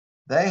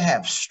 They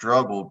have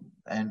struggled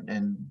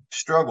and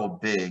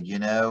struggled big,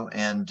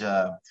 and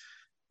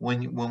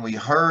when we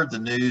heard the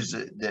news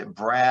that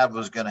Brad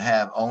was going to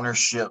have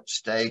ownership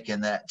stake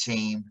in that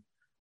team,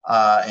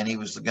 and he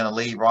was going to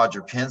lead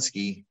Roger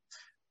Penske.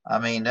 I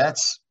mean,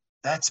 that's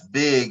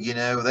big.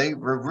 They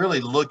were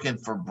really looking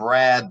for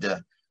Brad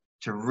to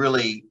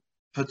really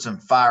put some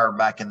fire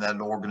back in that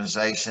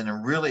organization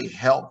and really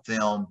help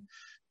them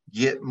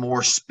get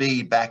more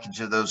speed back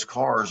into those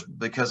cars,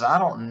 because I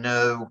don't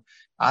know.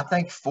 I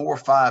think 4 or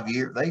 5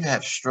 years, they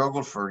have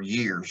struggled for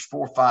years,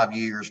 4 or 5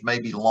 years,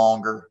 maybe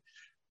longer.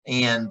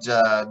 And,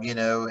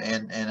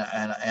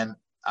 and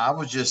I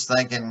was just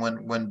thinking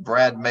when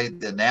Brad made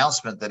the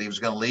announcement that he was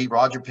going to leave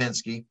Roger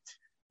Penske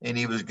and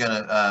he was going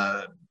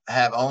to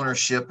have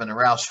ownership in the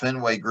Roush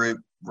Fenway Group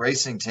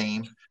racing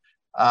team,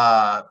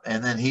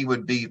 and then he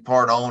would be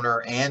part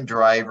owner and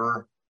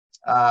driver.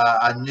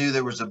 I knew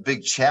there was a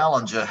big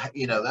challenge.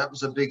 That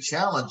was a big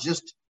challenge,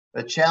 just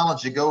a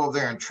challenge to go over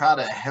there and try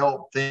to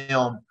help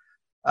them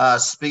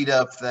speed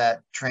up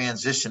that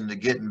transition to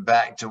getting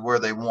back to where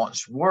they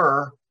once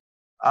were.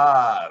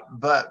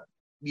 But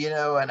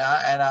and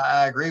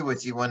I agree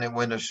with you, when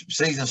the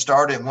season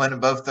started and winning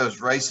both those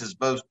races,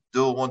 both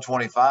dual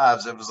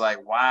 125s, it was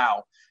like,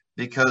 wow,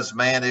 because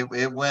man, it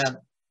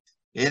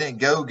didn't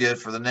go good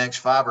for the next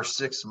 5 or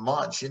 6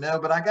 months,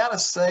 but I got to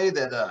say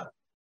that,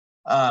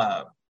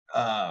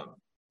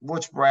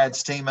 what's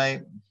Brad's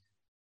teammate?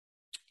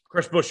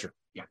 Chris Buescher.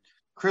 Yeah.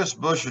 Chris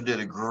Buescher did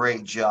a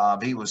great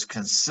job. He was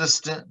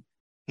consistent.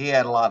 He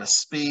had a lot of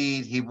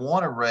speed. He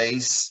won a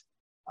race.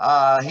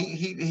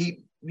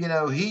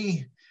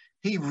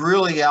 He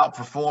really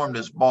outperformed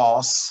his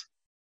boss,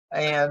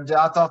 and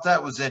I thought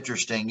that was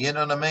interesting. You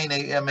know what I mean?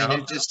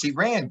 He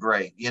ran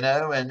great,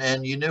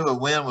 and you knew a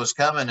win was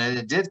coming, and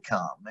it did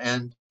come,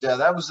 and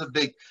that was a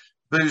big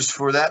boost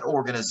for that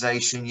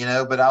organization,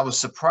 But I was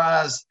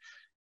surprised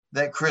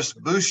that Chris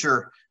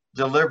Buescher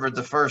delivered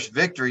the first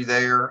victory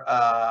there,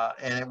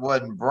 and it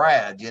wasn't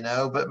Brad,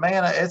 But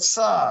man,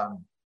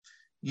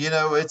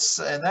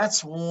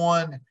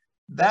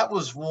 that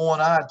was one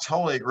I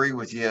totally agree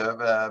with you.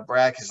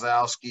 Brad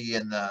Keselowski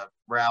and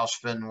Roush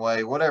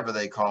Fenway, whatever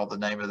they call the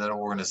name of that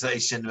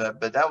organization,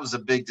 but that was a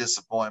big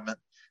disappointment.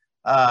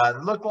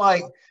 It looked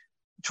like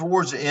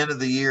towards the end of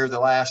the year, the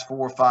last 4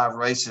 or 5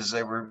 races,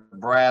 they were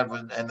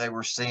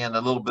seeing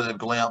a little bit of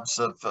glimpse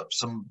of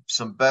some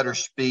better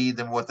speed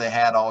than what they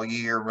had all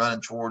year, running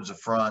towards the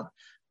front.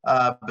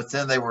 But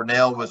then they were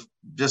nailed with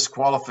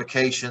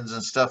disqualifications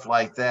and stuff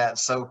like that.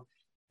 So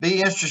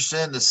be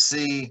interesting to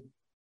see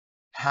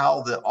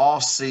how the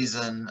off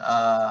season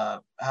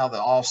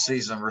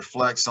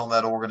reflects on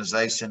that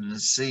organization, and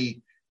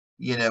see,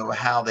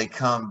 how they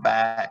come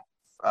back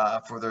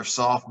for their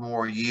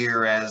sophomore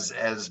year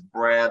as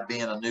Brad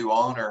being a new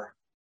owner,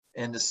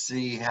 and to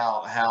see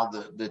how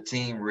the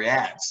team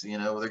reacts. You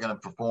know, they're going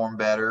to perform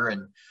better,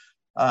 and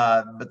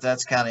but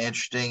that's kind of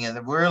interesting.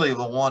 And really,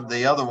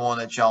 the other one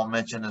that y'all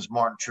mentioned is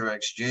Martin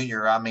Truex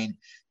Jr. I mean,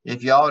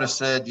 if y'all would have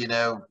said, you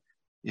know,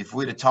 if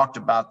we'd have talked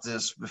about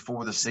this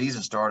before the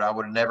season started, I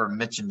would have never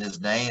mentioned his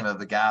name of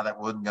the guy that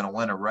wasn't going to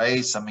win a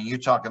race. I mean, you're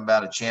talking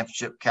about a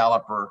championship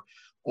caliber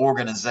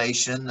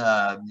organization.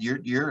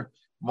 You're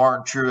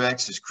Martin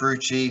Truex is crew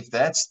chief.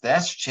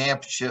 That's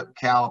championship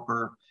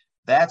caliber.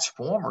 That's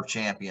former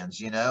champions,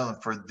 you know,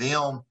 and for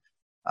them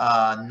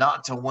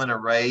not to win a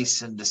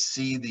race and to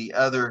see the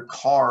other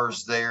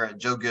cars there at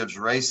Joe Gibbs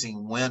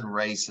Racing win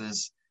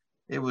races,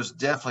 it was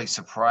definitely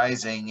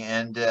surprising.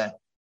 And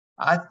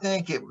I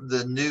think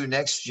the new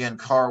next gen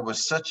car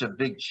was such a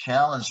big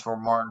challenge for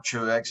Martin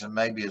Truex and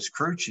maybe his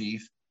crew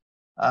chief.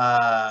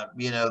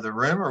 You know, the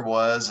rumor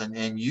was,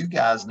 and you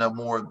guys know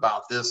more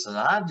about this than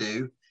I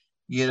do,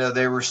 you know,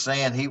 they were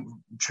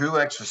saying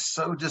Truex was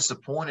so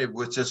disappointed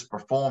with his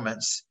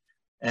performance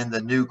and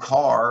the new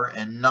car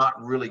and not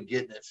really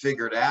getting it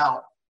figured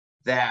out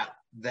that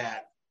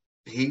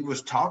he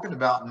was talking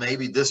about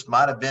maybe this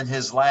might have been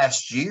his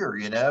last year,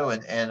 you know,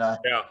 and I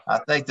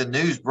think the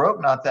news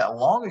broke not that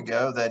long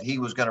ago that he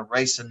was going to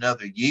race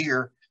another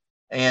year.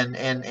 And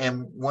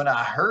when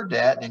I heard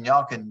that, and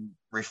y'all can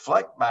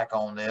reflect back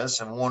on this,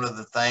 and one of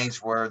the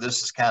things where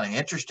this is kind of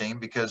interesting,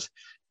 because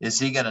is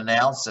he going to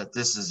announce that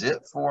this is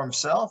it for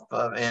himself?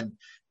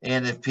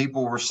 And if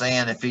people were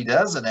saying if he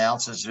does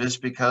announce, it's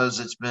just because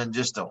it's been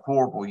just a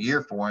horrible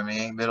year for him.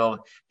 He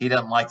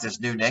doesn't like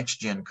this new next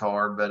gen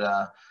car,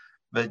 but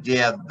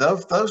yeah,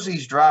 those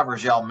these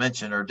drivers y'all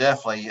mentioned are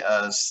definitely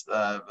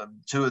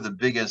two of the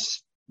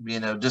biggest, you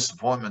know,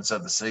 disappointments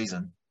of the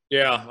season.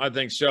 Yeah, I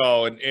think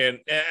so. And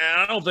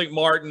I don't think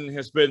Martin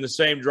has been the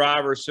same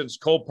driver since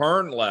Cole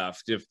Pearn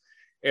left.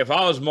 If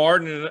I was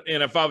Martin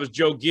and if I was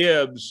Joe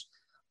Gibbs,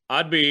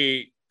 I'd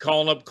be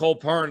calling up Cole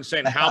Pearn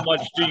saying, how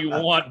much do you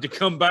want to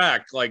come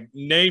back? Like,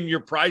 name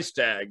your price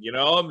tag, you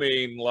know? I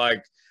mean,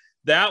 like,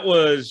 that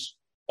was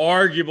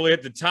arguably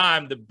at the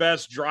time the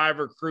best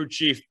driver crew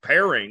chief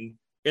pairing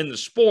in the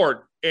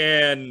sport,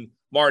 and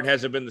Martin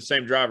hasn't been the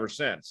same driver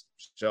since.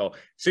 So it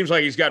seems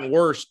like he's gotten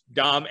worse,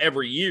 Dom,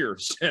 every year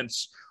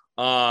since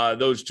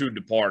those two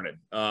departed,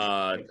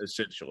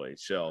 essentially.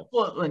 So,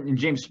 well, and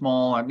James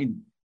Small, I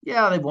mean,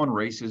 yeah, they've won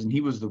races, and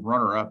he was the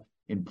runner-up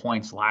in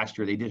points last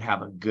year. They did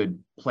have a good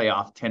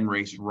playoff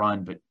 10-race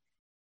run, but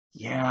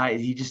yeah,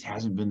 he just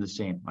hasn't been the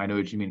same. I know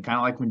what you mean. Kind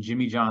of like when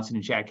Jimmy Johnson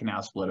and Chad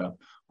Canal split up,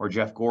 or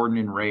Jeff Gordon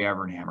and Ray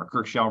Evernham, or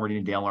Kirk Shelmerdine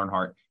and Dale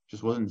Earnhardt.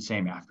 Just wasn't the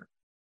same after.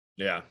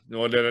 Yeah,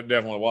 no, it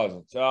definitely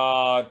wasn't.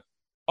 All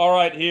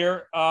right,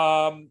 here.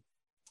 Gutsiest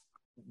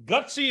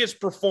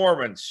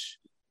performance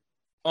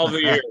of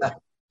the year.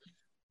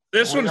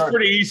 This one's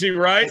pretty easy,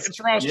 right? It's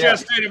Ross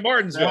Chastain in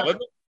Martinsville,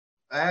 isn't it?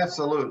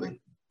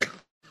 Absolutely.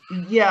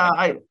 Yeah,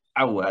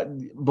 I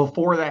would.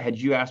 Before that, had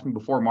you asked me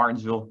before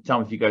Martinsville, tell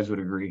me if you guys would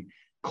agree.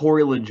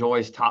 Corey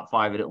LaJoie's top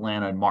 5 at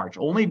Atlanta in March,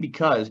 only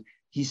because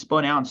he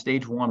spun out in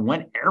stage 1,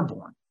 went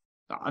airborne.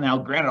 Now,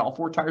 granted, all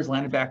 4 tires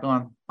landed back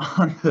on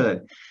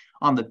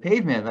the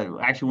pavement.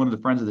 Actually, one of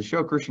the friends of the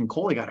show, Christian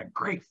Coley, got a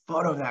great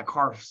photo of that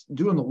car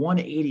doing the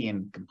 180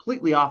 and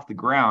completely off the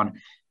ground.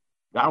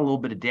 Got a little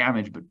bit of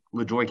damage, but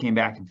LaJoie came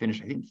back and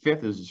finished, I think,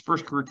 5th. It was his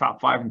first career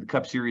top 5 in the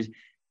Cup Series.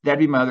 That'd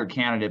be my other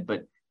candidate,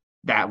 but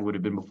that would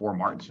have been before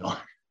Martinsville.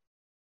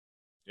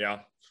 Yeah.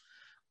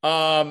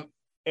 And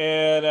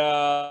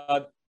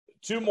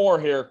 2 more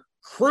here.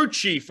 Crew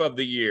chief of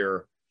the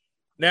year.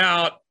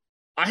 Now,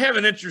 I have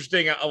an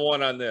interesting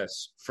one on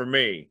this for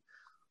me.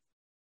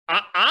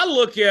 I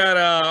look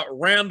at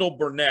Randall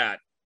Burnett,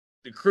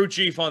 the crew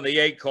chief on the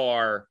 8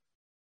 car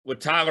with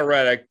Tyler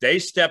Reddick. They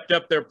stepped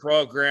up their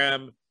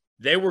program.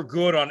 They were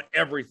good on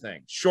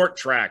everything. Short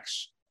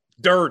tracks,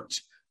 dirt.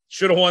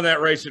 Should have won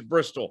that race at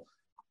Bristol.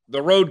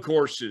 The road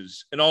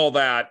courses and all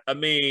that. I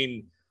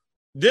mean,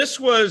 this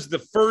was the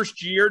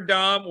first year,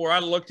 Dom, where I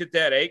looked at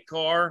that 8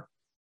 car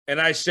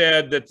and I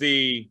said that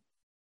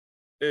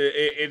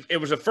it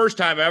was the first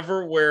time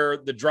ever where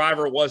the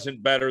driver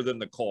wasn't better than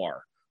the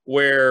car,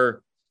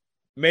 where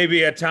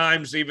maybe at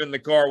times even the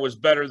car was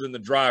better than the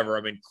driver.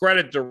 I mean,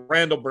 credit to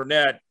Randall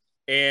Burnett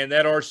and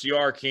that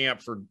RCR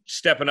camp for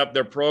stepping up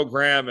their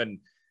program, and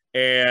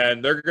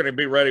they're going to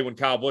be ready when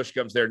Kyle Busch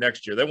comes there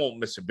next year. They won't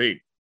miss a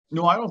beat.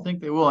 No, I don't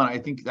think they will, and I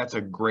think that's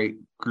a great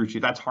crew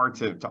chief. That's hard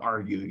to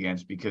argue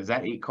against, because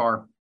that 8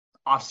 car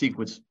off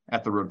sequence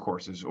at the road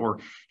courses, or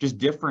just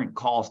different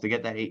calls to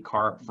get that 8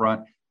 car up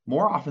front,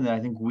 more often than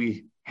I think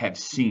we have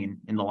seen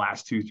in the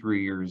last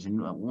 2-3 years.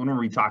 And when are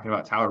we talking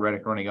about Tyler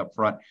Reddick running up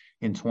front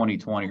in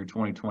 2020 or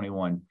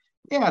 2021?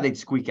 Yeah, they'd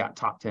squeak out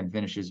top 10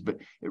 finishes, but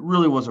it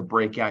really was a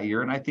breakout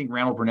year. And I think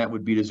Randall Burnett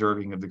would be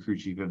deserving of the crew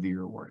chief of the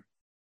year award.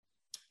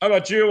 How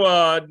about you,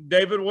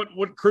 David?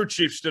 What crew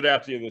chief stood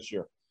out to you this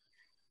year?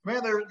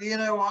 Man,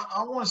 I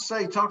want to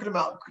say, talking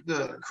about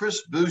the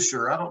Chris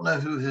Buescher, I don't know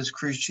who his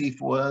crew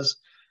chief was,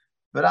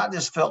 but I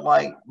just felt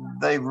like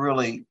they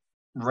really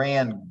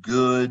ran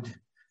good.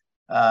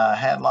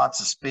 had lots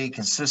of speed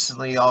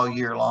consistently all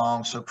year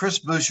long. So Chris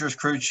Buescher's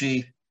crew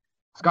chief.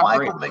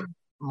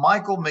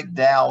 Michael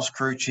McDowell's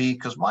crew chief,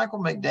 because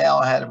Michael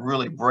McDowell had a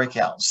really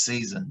breakout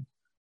season.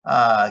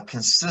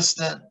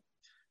 Consistent,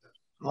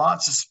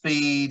 lots of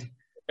speed.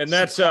 And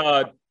that's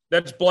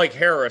Blake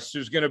Harris,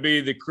 who's going to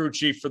be the crew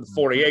chief for the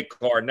 48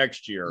 car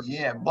next year.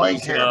 Yeah,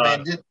 Blake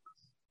Harris, man.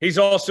 He's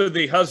also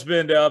the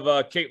husband of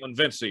Caitlin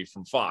Vincey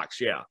from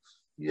Fox. Yeah.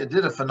 Yeah,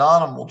 did a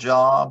phenomenal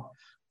job.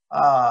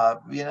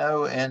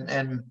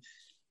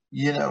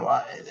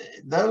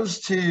 Those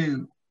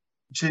two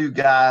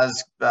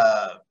guys,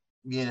 I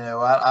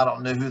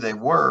don't know who they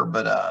were,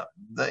 but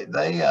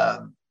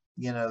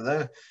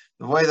the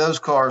way those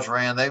cars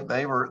ran,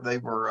 they were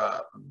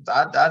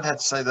I'd have to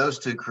say those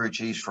two crew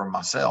chiefs for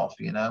myself,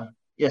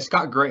 Yeah,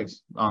 Scott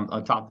Graves on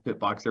top of the pit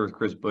box there with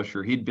Chris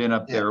Buescher. He'd been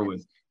up there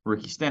with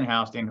Ricky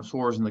Stenhouse, Daniel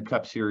Suarez in the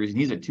Cup Series, and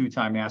he's a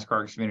two-time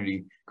NASCAR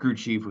Xfinity crew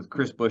chief with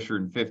Chris Buescher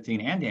in 15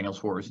 and Daniel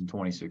Suarez in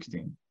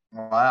 2016.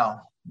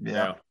 Wow.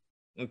 Yeah.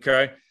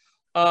 Okay.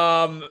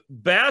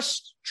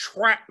 Best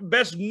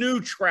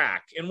new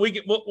track, and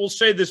we'll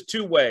say this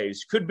two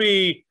ways. Could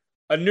be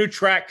a new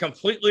track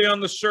completely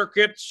on the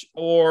circuits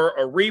or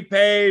a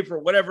repave or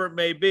whatever it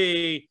may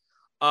be.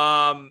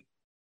 Obviously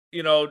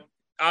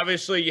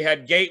you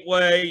had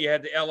Gateway, you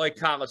had the LA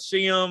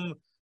Coliseum.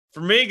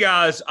 For me,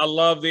 guys, I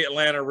love the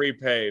Atlanta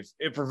repave.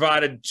 It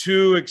provided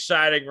two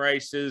exciting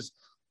races.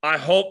 I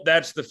hope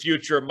that's the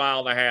future of mile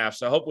and a half.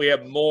 So I hope we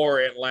have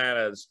more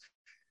Atlantas.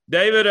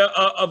 David,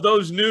 of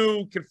those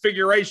new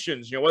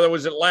configurations, whether it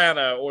was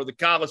Atlanta or the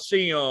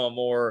Coliseum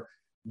or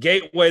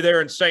Gateway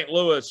there in St.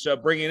 Louis,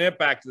 bringing it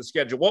back to the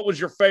schedule, what was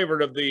your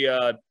favorite of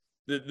the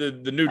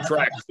new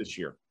tracks this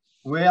year?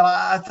 Well,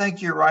 I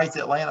think you're right.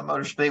 The Atlanta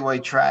Motor Speedway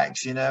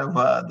tracks,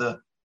 the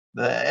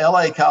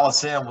LA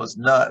Coliseum was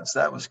nuts.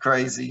 That was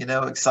crazy,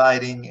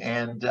 exciting.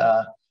 And,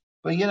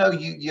 but you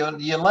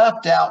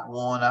left out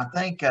one. I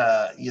think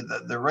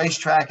the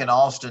racetrack in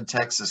Austin,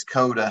 Texas,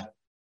 COTA.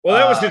 Well,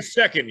 that was his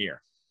second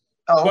year.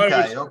 Oh,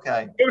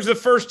 okay. It was the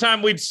first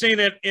time we'd seen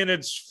it in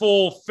its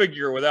full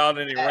figure without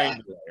any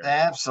rain.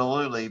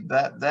 Absolutely.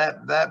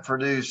 That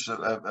produced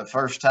a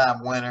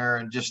first-time winner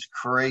and just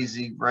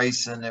crazy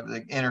racing. It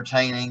was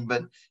entertaining.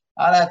 But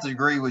I'd have to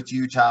agree with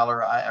you,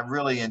 Tyler. I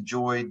really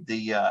enjoyed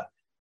the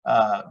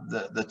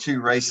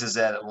two races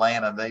at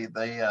Atlanta. They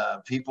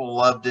people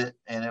loved it,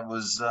 and it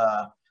was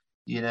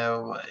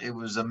it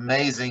was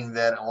amazing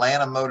that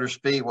Atlanta Motor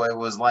Speedway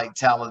was like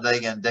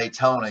Talladega and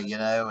Daytona,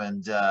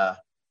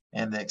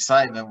 and the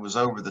excitement was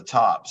over the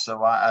top.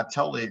 So I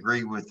totally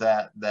agree with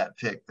that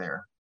pick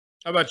there.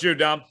 How about you,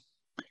 Dom?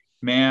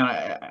 Man,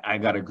 I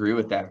got to agree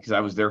with that because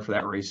I was there for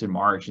that race in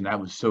March, and that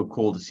was so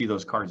cool to see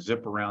those cars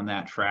zip around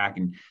that track,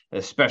 and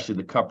especially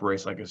the Cup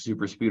race, like a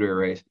super speedway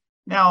race.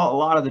 Now, a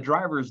lot of the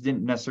drivers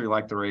didn't necessarily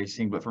like the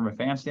racing, but from a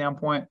fan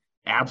standpoint,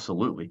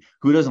 absolutely.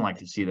 Who doesn't like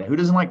to see that? Who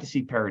doesn't like to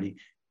see parity?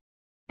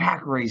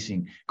 Pack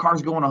racing,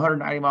 cars going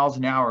 190 miles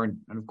an hour, and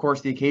of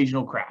course, the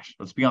occasional crash.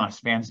 Let's be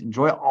honest, fans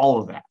enjoy all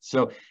of that.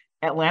 So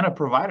Atlanta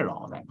provided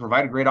all of that,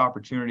 provided great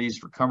opportunities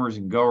for comers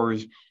and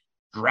goers,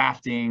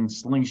 drafting,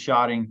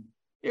 slingshotting.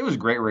 It was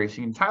great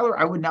racing. And Tyler,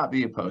 I would not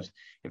be opposed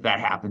if that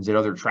happens at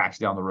other tracks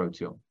down the road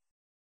too.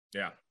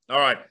 Yeah. All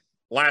right.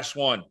 Last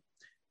one.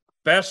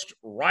 Best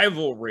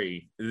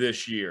rivalry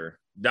this year.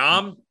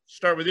 Dom,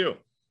 start with you.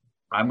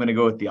 I'm going to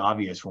go with the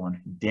obvious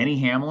one. Denny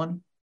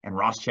Hamlin and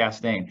Ross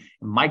Chastain.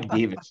 And Mike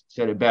Davis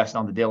said it best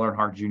on the Dale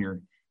Earnhardt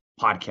Jr.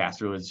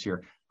 podcast earlier this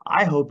year.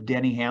 I hope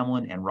Denny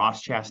Hamlin and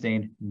Ross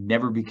Chastain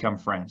never become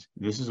friends.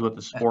 This is what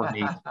the sport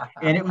needs.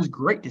 And it was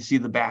great to see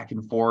the back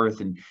and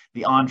forth and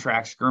the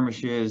on-track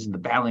skirmishes and the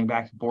battling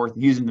back and forth,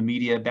 using the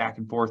media back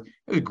and forth.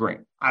 It was great.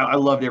 I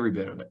loved every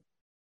bit of it.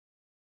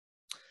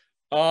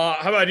 How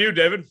about you,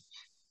 David?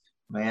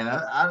 Man,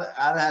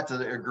 I'd have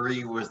to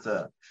agree with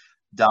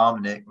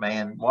Dominic,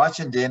 man.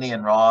 Watching Denny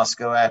and Ross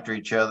go after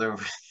each other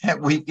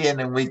week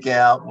in and week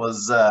out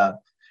was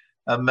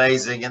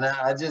amazing. And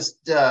I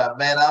just,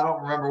 man, I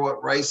don't remember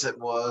what race it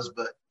was,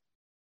 but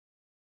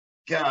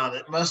God,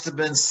 it must have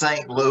been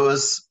St.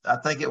 Louis. I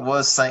think it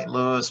was St.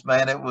 Louis,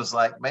 man. It was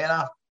like,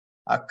 man,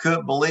 I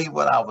couldn't believe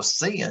what I was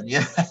seeing. You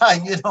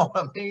know what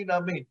I mean? I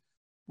mean,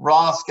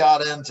 Ross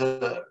got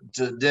into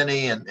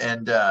Denny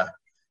and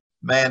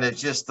man, it's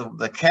just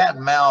the cat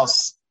and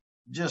mouse,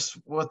 just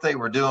what they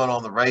were doing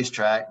on the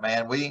racetrack,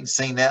 man. We ain't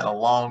seen that in a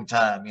long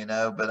time,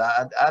 but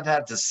I'd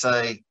have to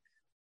say,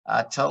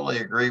 I totally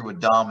agree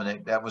with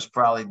Dominic. That was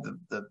probably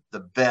the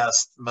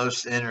best,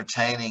 most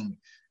entertaining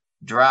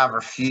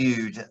driver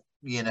feud,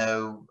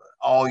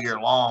 all year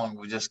long.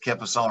 We just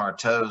kept us on our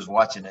toes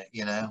watching it,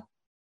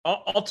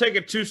 I'll take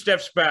it two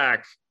steps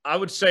back. I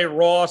would say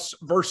Ross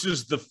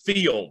versus the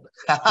field.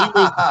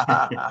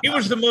 He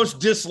was the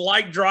most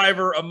disliked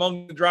driver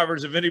among the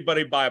drivers of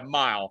anybody by a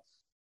mile.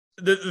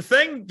 The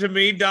thing to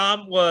me,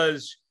 Dom,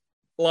 was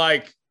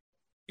like,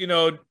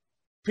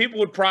 people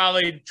would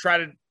probably try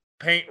to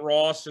paint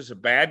Ross as a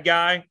bad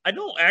guy. I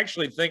don't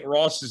actually think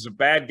Ross is a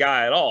bad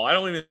guy at all. I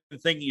don't even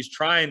think he's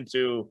trying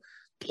to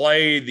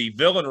play the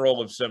villain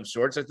role of some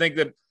sorts. I think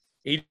that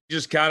he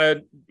just kind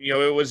of,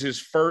 it was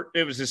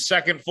his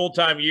second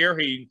full-time year.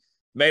 He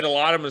made a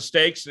lot of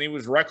mistakes and he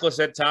was reckless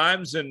at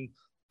times. And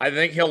I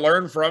think he'll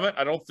learn from it.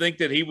 I don't think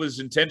that he was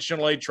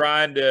intentionally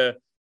trying to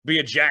be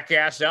a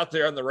jackass out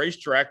there on the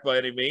racetrack by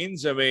any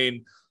means. I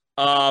mean,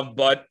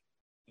 but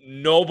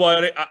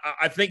nobody,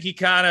 I think he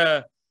kind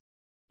of,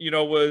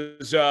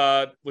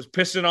 was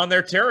pissing on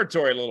their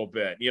territory a little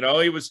bit.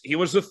 He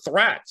was a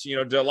threat,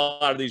 to a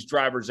lot of these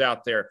drivers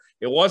out there.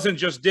 It wasn't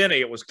just Denny.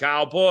 It was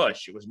Kyle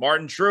Busch. It was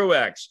Martin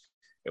Truex.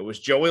 It was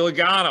Joey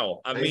Logano.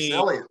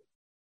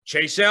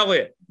 Chase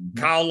Elliott,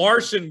 Kyle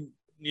Larson.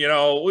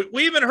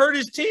 We even heard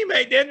his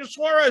teammate Daniel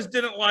Suarez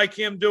didn't like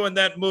him doing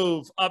that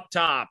move up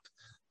top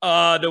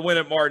to win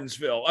at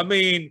Martinsville. I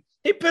mean,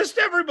 he pissed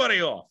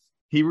everybody off.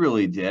 He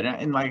really did.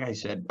 And like I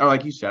said, or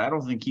like you said, I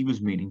don't think he was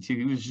meaning to.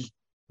 He was just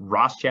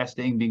Ross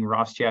Chastain being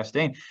Ross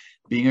Chastain,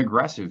 being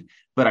aggressive.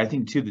 But I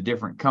think, too, the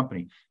different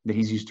company that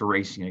he's used to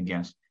racing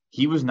against.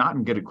 He was not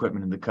in good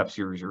equipment in the Cup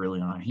Series early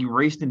on. He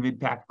raced in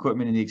mid-pack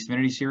equipment in the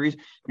Xfinity Series.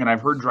 And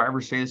I've heard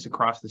drivers say this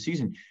across the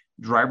season.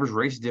 Drivers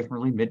race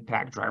differently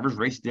mid-pack. Drivers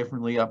race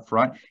differently up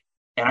front.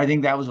 And I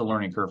think that was a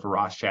learning curve for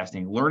Ross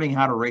Chastain, learning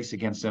how to race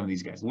against some of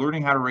these guys,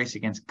 learning how to race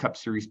against Cup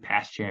Series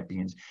past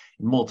champions,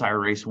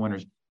 multi-race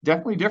winners.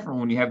 Definitely different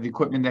when you have the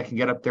equipment that can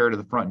get up there to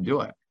the front and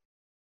do it.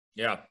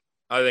 Yeah,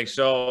 I think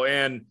so.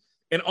 And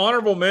an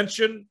honorable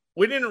mention,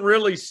 we didn't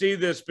really see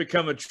this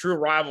become a true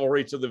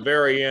rivalry to the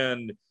very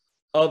end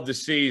of the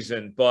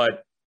season.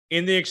 But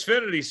in the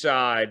Xfinity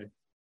side,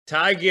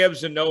 Ty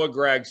Gibbs and Noah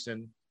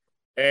Gragson,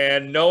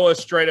 and Noah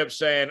straight up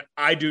saying,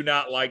 I do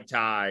not like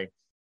Ty,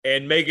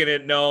 and making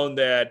it known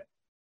that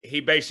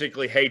he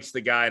basically hates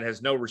the guy and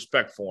has no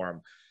respect for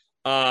him.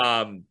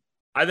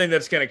 I think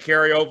that's going to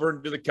carry over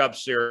into the Cup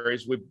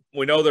Series.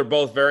 We know they're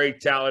both very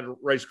talented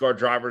race car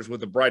drivers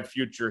with a bright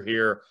future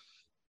here.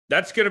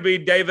 That's going to be,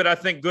 David, I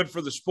think, good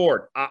for the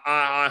sport.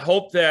 I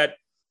hope that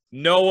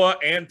Noah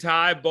and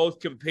Ty both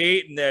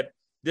compete and that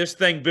this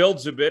thing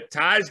builds a bit.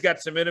 Ty's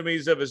got some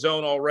enemies of his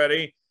own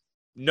already.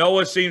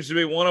 Noah seems to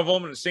be one of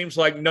them, and it seems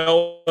like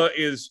Noah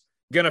is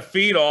going to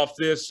feed off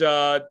this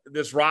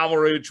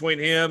rivalry between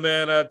him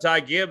and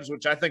Ty Gibbs,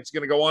 which I think is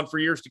going to go on for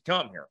years to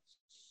come here.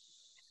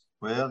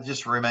 Well, it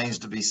just remains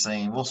to be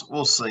seen. We'll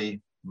see.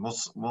 We'll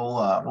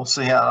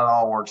see how it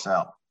all works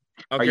out.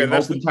 Okay, are you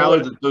hoping,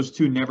 Tyler, that those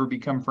two never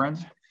become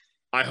friends?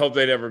 I hope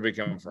they never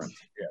become friends.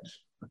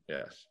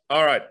 Yes.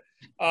 All right.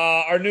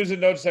 Our news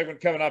and notes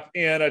segment coming up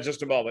in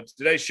just a moment.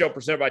 Today's show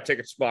presented by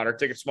TicketSmarter.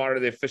 TicketSmarter,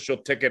 the official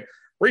ticket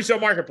resale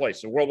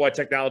marketplace, a worldwide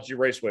technology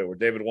raceway where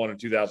David won in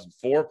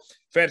 2004.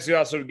 Fans can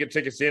also get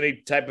tickets to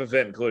any type of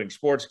event, including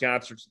sports,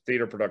 concerts, and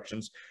theater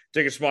productions.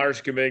 TicketSmarter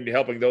is committing to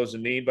helping those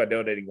in need by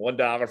donating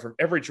 $1 from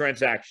every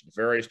transaction to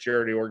various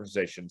charity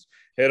organizations.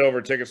 Head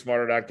over to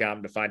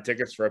TicketSmarter.com to find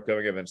tickets for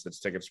upcoming events. That's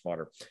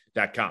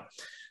TicketSmarter.com.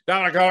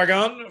 Dominic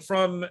Aragon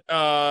from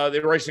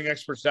the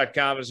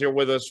RacingExperts.com is here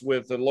with us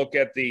with a look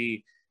at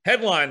the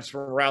headlines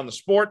from around the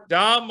sport.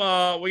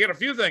 Dom, we got a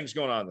few things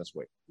going on this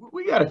week.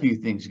 We got a few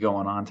things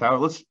going on, Tyler.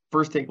 Let's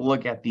first take a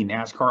look at the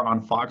NASCAR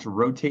on Fox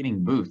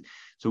rotating booth.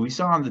 So we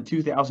saw in the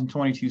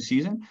 2022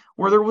 season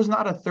where there was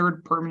not a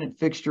third permanent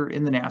fixture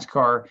in the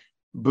NASCAR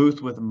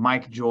booth with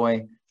Mike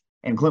Joy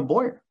and Clint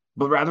Bowyer,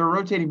 but rather a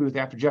rotating booth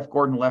after Jeff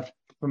Gordon left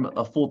from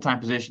a full-time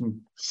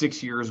position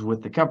 6 years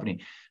with the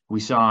company. We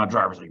saw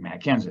drivers like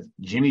Matt Kenseth,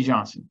 Jimmy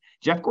Johnson.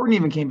 Jeff Gordon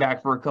even came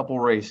back for a couple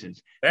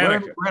races.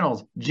 Larry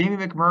Reynolds, Jamie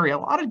McMurray, a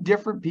lot of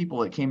different people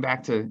that came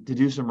back to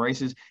do some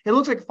races. It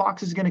looks like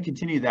Fox is going to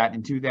continue that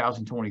in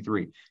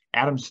 2023.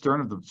 Adam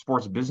Stern of the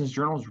Sports Business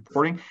Journal is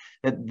reporting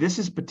that this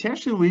is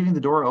potentially leaving the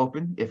door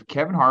open if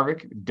Kevin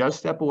Harvick does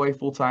step away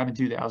full-time in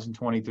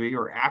 2023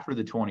 or after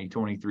the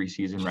 2023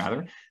 season,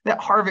 rather,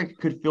 that Harvick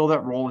could fill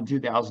that role in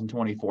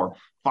 2024.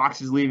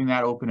 Fox is leaving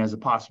that open as a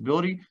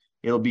possibility.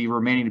 It'll be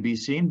remaining to be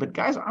seen. But,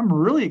 guys, I'm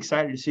really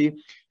excited to see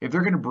if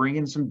they're going to bring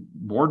in some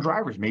more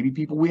drivers, maybe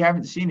people we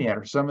haven't seen yet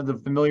or some of the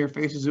familiar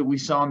faces that we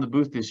saw in the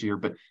booth this year.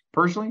 But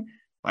personally,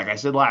 like I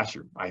said last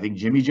year, I think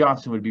Jimmy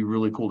Johnson would be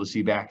really cool to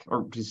see back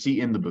or to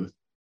see in the booth.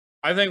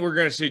 I think we're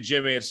going to see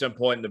Jimmy at some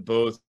point in the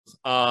booth.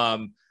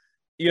 I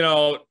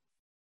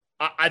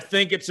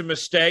think it's a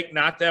mistake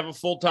not to have a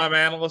full-time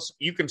analyst.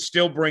 You can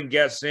still bring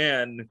guests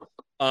in,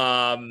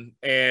 and,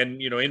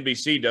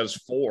 NBC does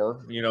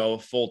 4,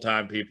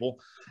 full-time people.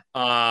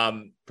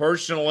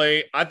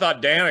 Personally, I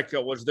thought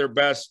Danica was their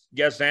best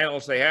guest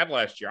analyst they had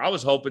last year. I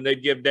was hoping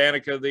they'd give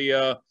Danica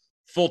the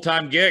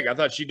full-time gig. I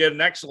thought she did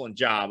an excellent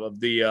job of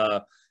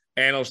the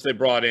analyst they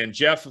brought in.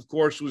 Jeff, of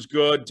course, was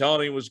good.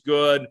 Tony was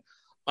good.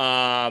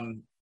 That's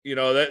going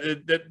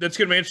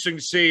to be interesting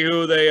to see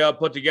who they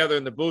put together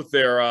in the booth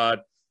there.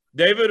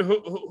 David,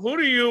 who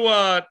do you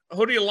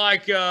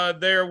like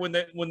there when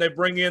they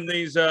bring in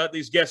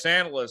these guest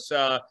analysts?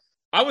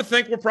 I would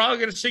think we're probably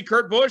going to see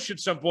Kurt Busch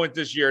at some point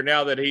this year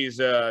now that he's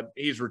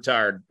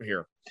retired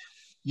here.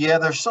 Yeah,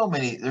 there's so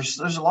many. There's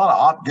a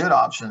lot of good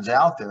options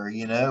out there,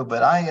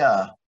 but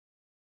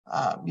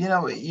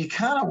you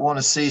kind of want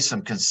to see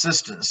some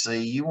consistency.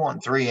 You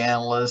want 3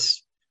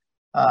 analysts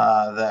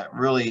that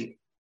really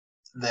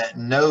that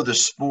know the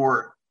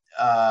sport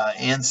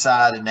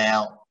inside and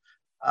out.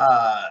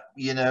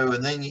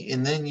 And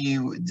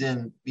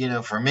then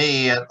for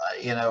me,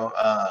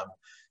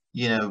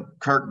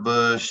 Kurt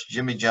Busch,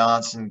 Jimmy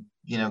Johnson,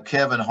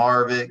 Kevin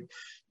Harvick,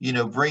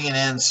 bringing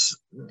in,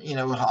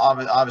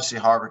 obviously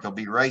Harvick will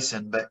be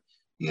racing, but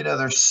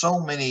there's so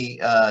many.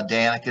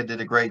 Danica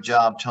did a great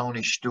job.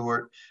 Tony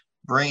Stewart,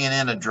 bringing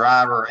in a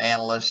driver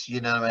analyst,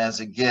 as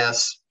a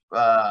guest.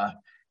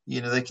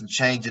 They can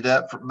change it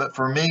up. But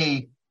for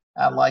me,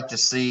 I'd like to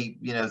see,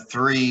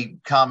 3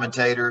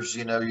 commentators,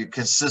 your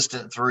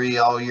consistent 3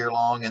 all year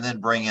long, and then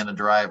bring in a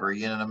driver.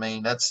 You know what I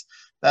mean? That's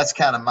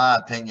kind of my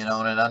opinion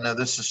on it. I know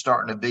this is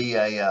starting to be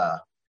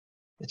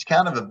it's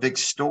kind of a big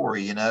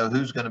story,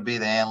 who's going to be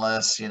the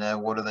analysts,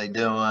 what are they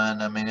doing?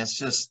 I mean,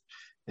 it's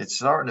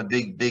starting to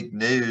be big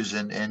news.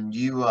 And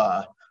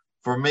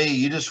for me,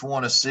 you just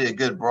want to see a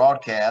good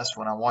broadcast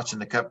when I'm watching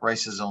the Cup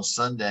races on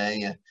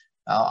Sunday.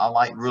 I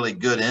like really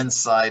good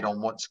insight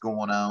on what's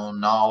going on,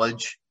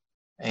 knowledge.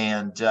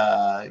 And,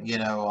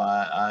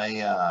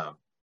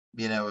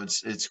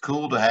 it's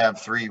cool to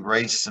have 3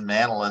 race and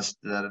analysts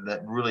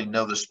that really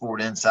know the sport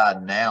inside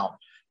and out.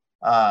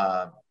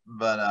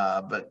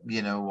 But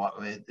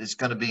it's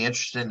going to be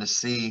interesting to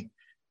see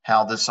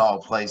how this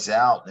all plays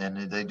out.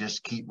 And they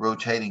just keep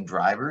rotating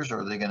drivers, or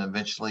are they going to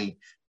eventually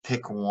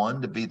pick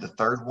one to be the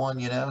third one,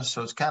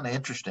 So it's kind of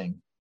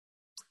interesting.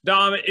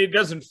 Dom, it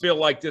doesn't feel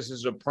like this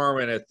is a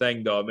permanent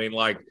thing, though. I mean,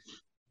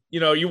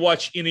 you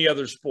watch any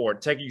other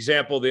sport. Take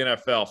example of the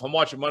NFL. If I'm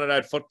watching Monday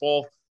Night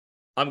Football,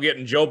 I'm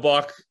getting Joe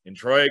Buck and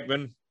Troy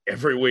Aikman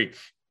every week.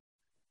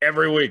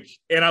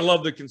 And I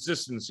love the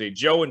consistency.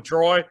 Joe and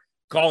Troy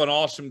call an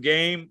awesome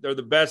game. They're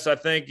the best, I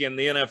think, in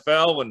the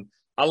NFL. And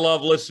I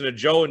love listening to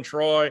Joe and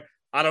Troy.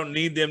 I don't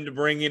need them to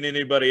bring in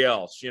anybody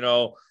else.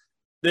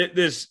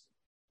 This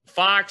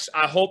Fox,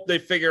 I hope they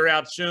figure it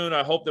out soon.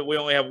 I hope that we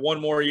only have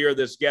one more year of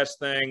this guest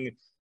thing,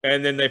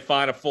 and then they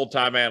find a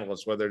full-time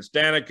analyst, whether it's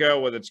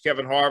Danica, whether it's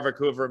Kevin Harvick,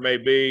 whoever it may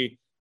be,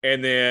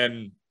 and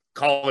then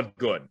call it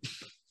good.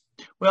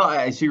 Well,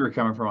 I see where you're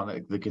coming from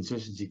on the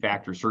consistency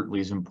factor certainly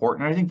is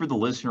important. And I think for the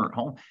listener at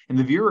home and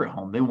the viewer at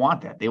home, they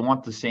want that. They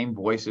want the same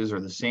voices or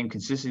the same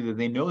consistency that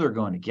they know they're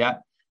going to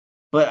get.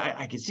 But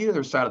I can see the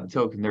other side of the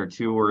token there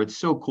too, where it's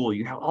so cool.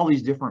 You have all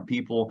these different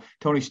people.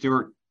 Tony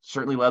Stewart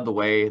certainly led the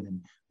way. And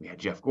then we had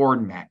Jeff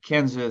Gordon, Matt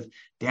Kenseth,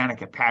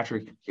 Danica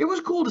Patrick. It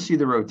was cool to see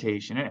the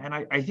rotation. And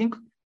I think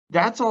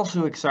that's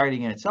also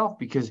exciting in itself,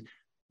 because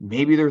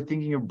maybe they're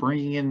thinking of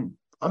bringing in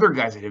other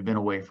guys that have been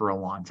away for a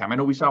long time. I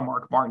know we saw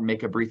Mark Martin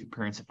make a brief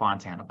appearance at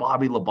Fontana,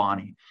 Bobby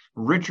Labonte,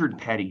 Richard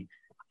Petty.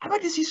 I'd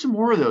like to see some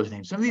more of those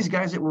names. Some of these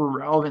guys that were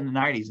relevant in the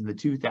 90s and the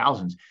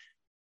 2000s.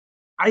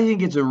 I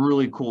think it's a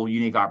really cool,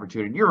 unique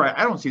opportunity. And you're right.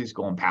 I don't see this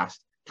going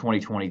past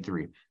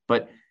 2023,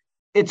 but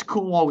it's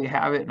cool while we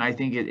have it. And I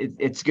think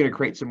it's going to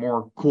create some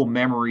more cool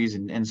memories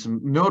and some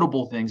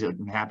notable things that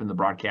can happen in the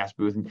broadcast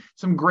booth and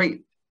some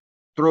great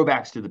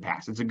throwbacks to the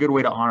past. It's a good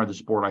way to honor the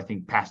sport, I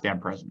think, past and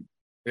present.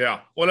 Yeah.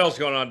 What else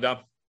going on, Dom?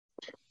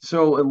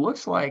 So it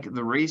looks like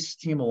the Race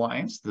Team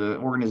Alliance, the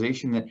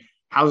organization that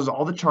houses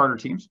all the charter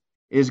teams,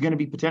 is going to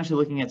be potentially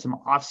looking at some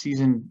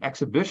off-season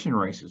exhibition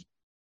races.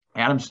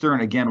 Adam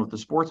Stern, again, with the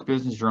Sports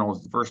Business Journal,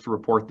 was the first to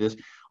report this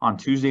on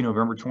Tuesday,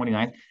 November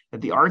 29th,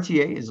 that the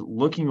RTA is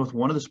looking with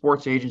one of the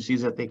sports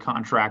agencies that they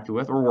contract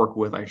with, or work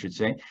with, I should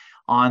say,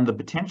 on the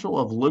potential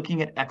of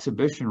looking at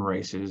exhibition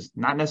races,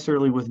 not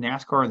necessarily with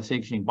NASCAR and the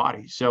sanctioning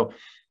bodies. So,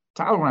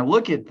 Tyler, when I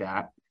look at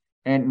that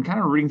and kind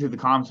of reading through the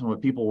comments and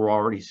what people were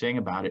already saying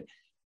about it,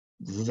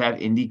 does this have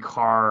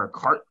IndyCar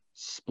kart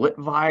split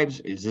vibes?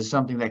 Is this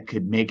something that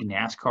could make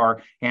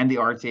NASCAR and the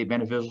RTA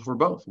beneficial for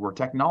both, where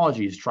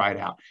technology is tried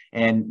out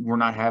and we're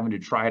not having to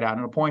try it out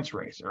in a points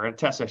race or at a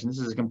test session? This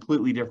is a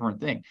completely different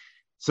thing,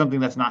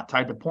 something that's not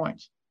tied to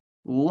points.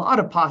 A lot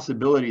of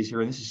possibilities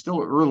here. This is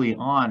still early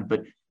on,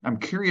 but I'm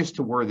curious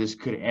to where this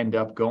could end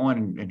up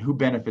going and who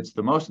benefits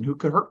the most and who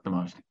could hurt the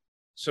most.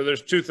 So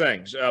there's two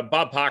things.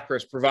 Bob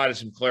Pockrass provided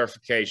some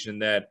clarification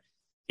that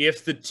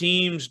if the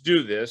teams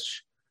do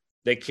this,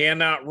 they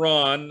cannot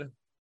run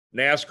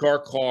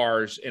NASCAR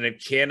cars and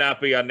it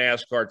cannot be on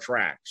NASCAR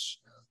tracks.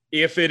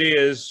 If it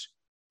is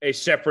a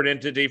separate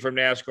entity from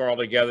NASCAR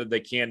altogether,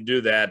 they can't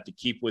do that to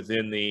keep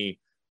within the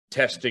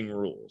testing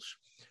rules.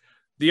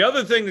 The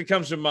other thing that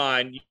comes to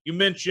mind, you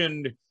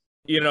mentioned,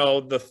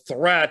 the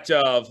threat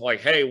of like,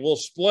 hey, we'll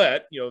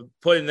split,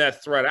 putting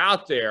that threat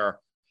out there.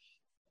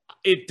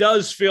 It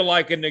does feel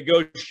like a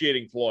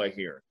negotiating ploy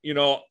here.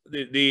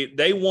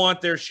 They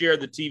want their share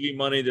of the TV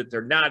money that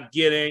they're not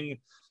getting.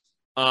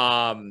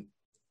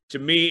 To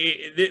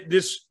me,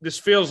 this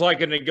feels like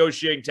a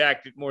negotiating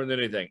tactic more than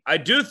anything. I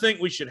do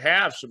think we should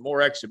have some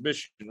more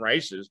exhibition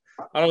races.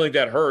 I don't think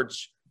that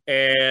hurts.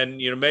 And,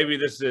 maybe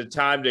this is a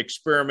time to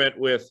experiment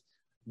with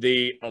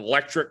the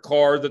electric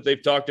car that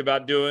they've talked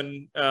about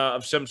doing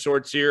of some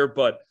sorts here.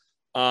 But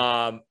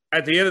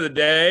at the end of the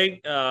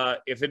day,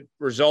 if it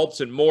results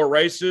in more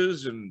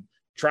races and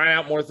trying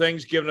out more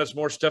things, giving us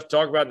more stuff to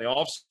talk about in the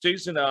off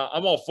season,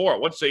 I'm all for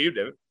it. What say you,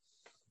 David?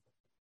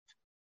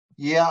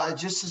 Yeah,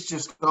 it's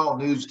just all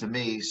news to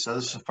me. So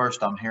this is the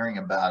first I'm hearing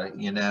about it.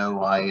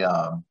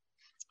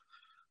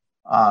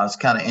 It's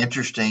kind of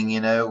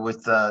interesting,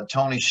 with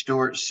Tony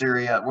Stewart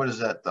Syria. What is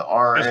that? The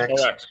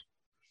RX? SRX.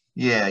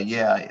 Yeah,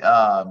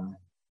 yeah.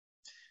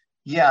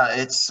 Yeah,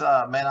 it's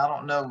man, I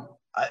don't know.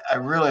 I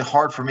really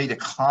hard for me to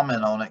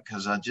comment on it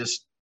because I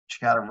just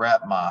got to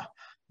wrap my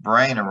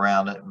brain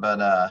around it.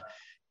 But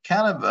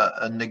kind of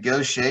a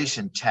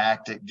negotiation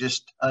tactic,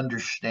 just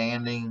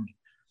understanding.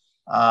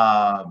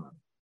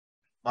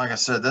 Like I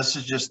said, this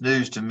is just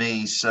news to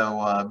me.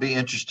 So it'd be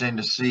interesting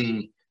to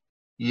see,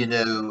 in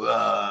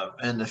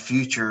the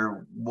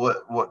future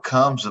what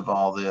comes of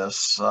all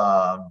this.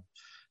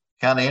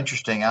 Kind of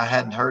interesting. I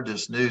hadn't heard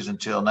this news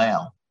until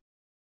now.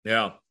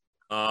 Yeah.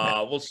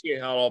 We'll see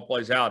how it all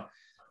plays out.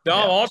 Dom,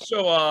 Yeah.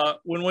 also,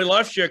 when we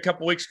left you a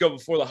couple weeks ago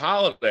before the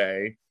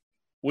holiday,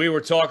 we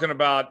were talking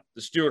about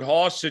the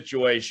Stewart-Haas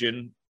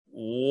situation.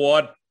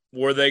 What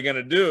were they going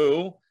to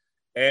do?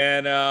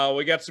 And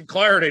we got some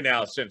clarity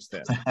now since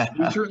then.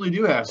 We certainly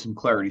do have some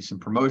clarity. Some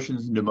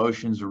promotions and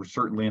demotions are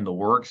certainly in the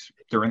works.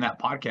 During that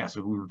podcast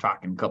that we were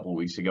talking a couple of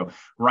weeks ago,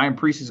 Ryan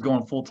Preece is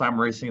going full-time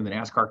racing in the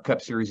NASCAR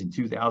Cup Series in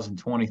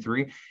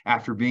 2023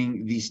 after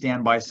being the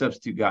standby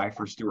substitute guy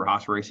for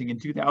Stewart-Haas Racing in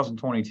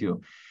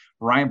 2022.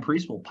 Ryan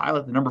Preece will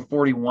pilot the number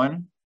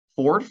 41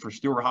 Ford for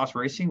Stewart-Haas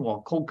Racing,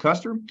 while Cole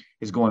Custer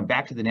is going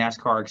back to the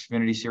NASCAR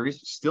Xfinity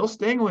Series, still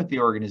staying with the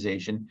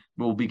organization,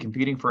 but will be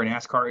competing for a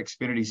NASCAR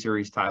Xfinity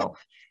Series title.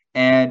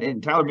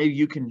 And Tyler, maybe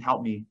you can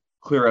help me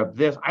clear up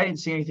this. I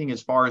didn't see anything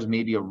as far as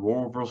maybe a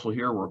role reversal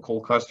here where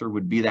Cole Custer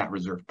would be that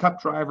reserve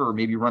Cup driver or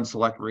maybe run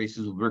select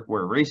races with Rick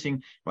Ware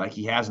Racing like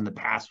he has in the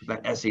past with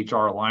that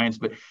SHR Alliance.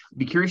 But I'd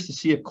be curious to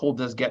see if Cole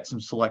does get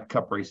some select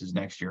Cup races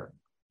next year.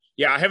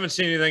 Yeah, I haven't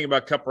seen anything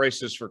about Cup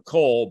races for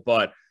Cole,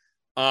 but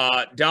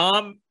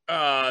Dom,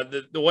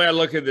 the way I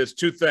look at this,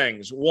 two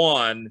things.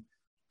 One,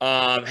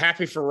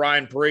 happy for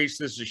Ryan Preece.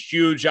 This is a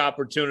huge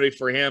opportunity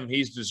for him.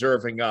 He's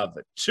deserving of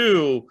it.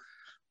 Two,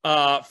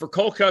 for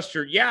Cole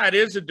Custer, yeah, it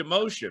is a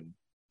demotion,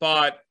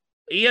 but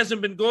he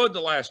hasn't been good the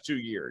last 2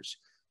 years.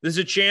 This is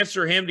a chance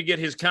for him to get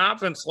his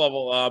confidence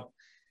level up.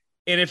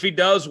 And if he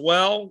does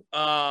well,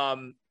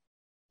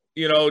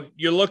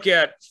 you look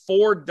at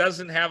Ford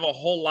doesn't have a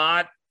whole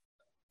lot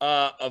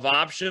of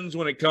options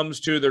when it comes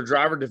to their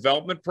driver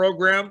development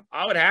program.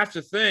 I would have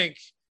to think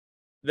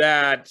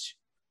that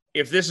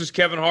if this is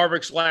Kevin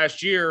Harvick's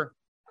last year,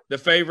 the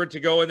favorite to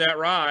go in that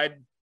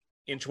ride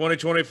in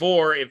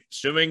 2024,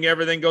 assuming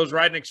everything goes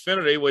right in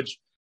Xfinity, which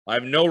I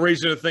have no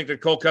reason to think that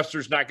Cole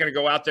Custer's not going to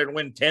go out there and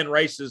win 10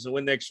 races and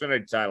win the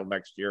Xfinity title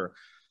next year.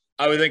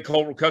 I would think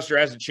Cole Custer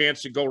has a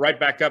chance to go right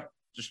back up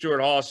to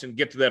Stewart-Haas and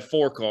get to that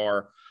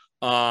 4-car,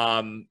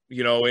 in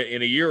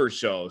a year or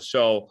so.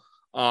 So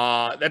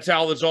that's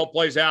how this all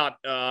plays out.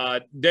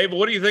 David,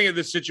 what do you think of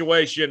this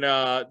situation?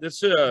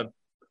 This is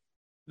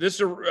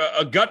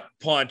a gut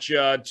punch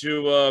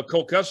to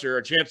Cole Custer,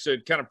 a chance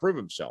to kind of prove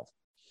himself.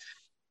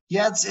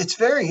 Yeah, it's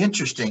very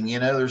interesting.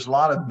 There's a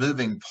lot of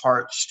moving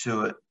parts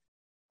to it.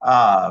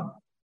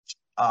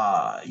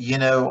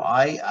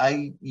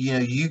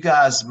 You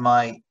guys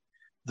might,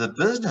 the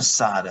business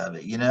side of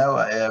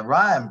it,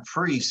 Ryan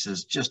Preece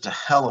is just a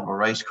hell of a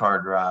race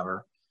car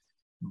driver,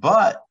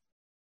 but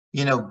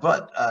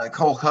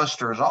Cole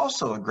Custer is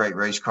also a great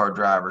race car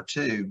driver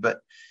too. But,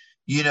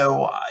 you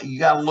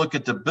got to look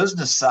at the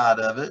business side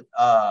of it.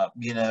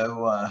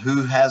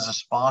 Who has a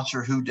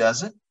sponsor, who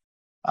doesn't.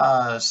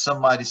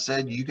 Somebody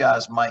said, you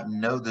guys might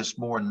know this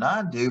more than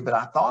I do, but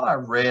I thought I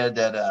read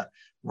that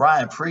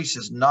Ryan Preece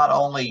is not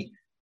only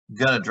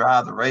going to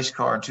drive the race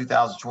car in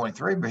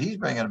 2023, but he's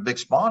bringing a big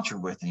sponsor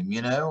with him,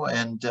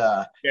 and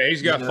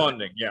he's got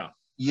funding. Yeah,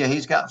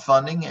 he's got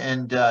funding,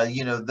 and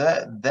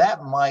that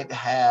might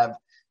have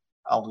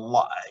a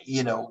lot,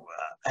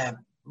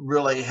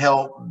 really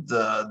help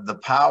the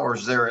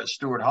powers there at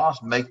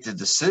Stewart-Haas make the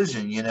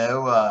decision,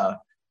 to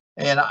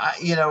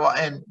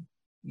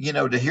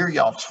hear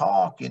y'all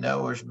talk,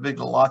 there's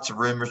lots of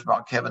rumors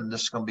about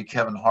this is going to be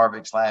Kevin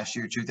Harvick's last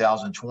year,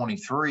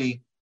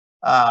 2023.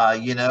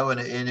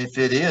 And if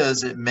it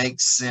is, it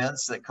makes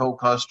sense that Cole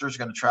Custer is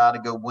going to try to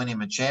go win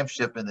him a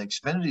championship in the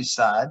Xfinity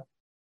side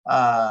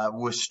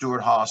with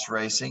Stewart-Haas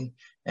Racing,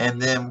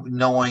 and then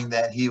knowing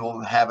that he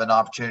will have an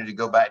opportunity to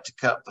go back to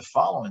Cup the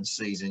following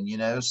season.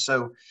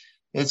 So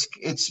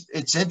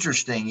it's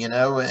interesting,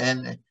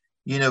 and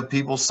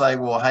people say,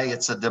 well, hey,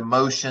 it's a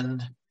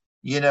demotion.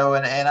 And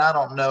I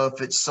don't know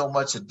if it's so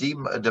much a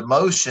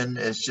demotion.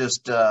 It's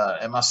just,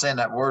 am I saying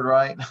that word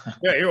right?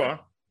 Yeah, you are.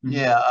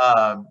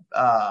 Yeah.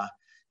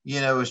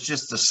 It's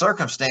just the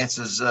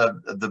circumstances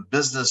of the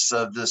business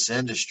of this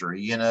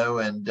industry,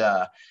 and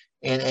I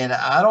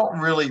don't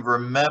really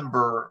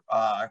remember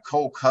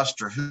Cole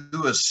Custer,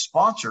 who his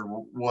sponsor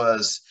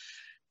was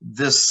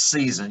this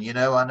season.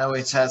 I know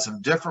he's had some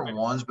different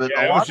ones, but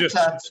a lot of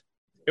times.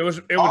 It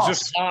was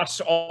just Haas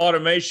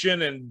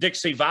Automation and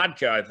Dixie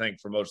Vodka, I think,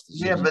 for most of the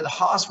season. Yeah, but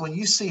Haas, when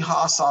you see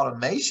Haas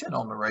Automation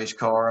on the race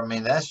car, I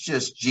mean, that's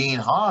just Gene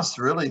Haas,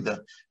 really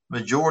the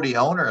majority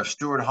owner of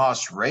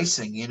Stewart-Haas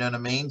Racing. You know what I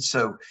mean?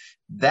 So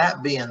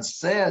that being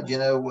said,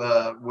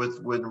 with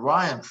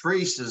Ryan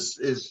Preece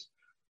is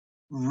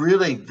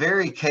really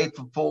very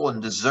capable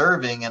and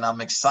deserving, and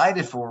I'm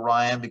excited for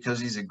Ryan because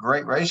he's a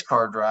great race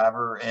car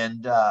driver,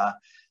 and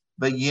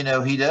but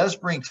he does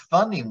bring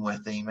funding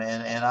with him,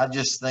 and I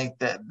just think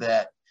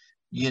that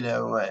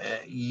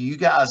you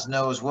guys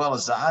know as well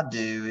as I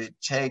do, it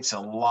takes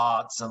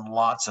lots and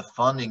lots of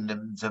funding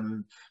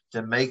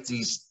to make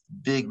these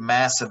big,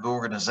 massive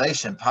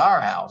organization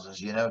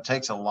powerhouses. It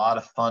takes a lot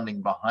of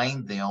funding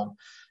behind them,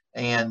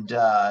 and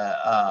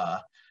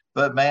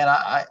but man,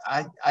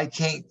 I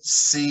can't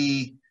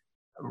see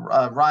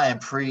Ryan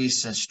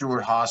Preece and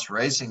Stewart-Haas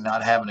Racing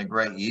not having a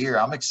great year.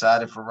 I'm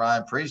excited for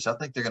Ryan Preece. I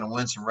think they're going to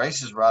win some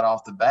races right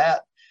off the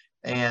bat,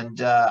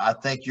 and I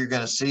think you're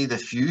going to see the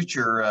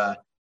future.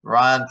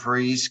 Ryan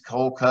Preece,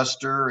 Cole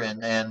Custer,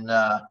 and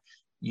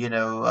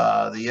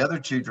the other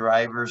two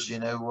drivers.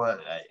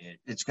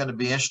 It's going to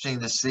be interesting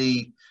to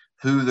see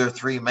who their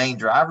three main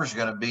drivers are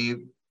going to be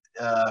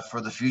for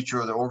the future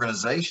of the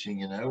organization.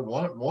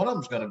 One of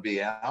them's going to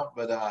be out,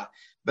 but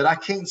I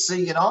can't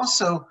see. And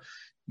also,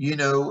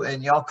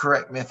 and y'all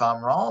correct me if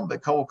I'm wrong,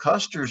 but Cole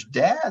Custer's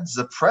dad's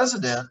the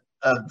president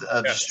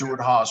of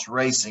Stewart-Haas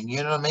Racing.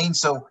 You know what I mean?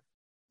 So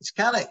it's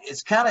kind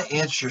of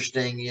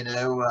interesting.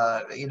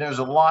 There's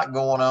a lot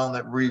going on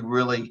that we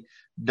really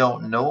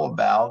don't know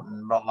about,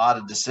 and a lot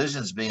of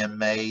decisions being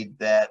made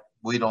that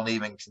we don't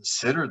even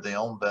consider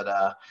them. But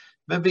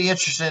it'd be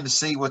interesting to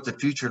see what the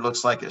future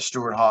looks like at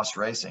Stewart-Haas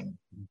Racing.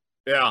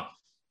 Yeah.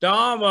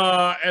 Dom,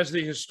 as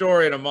the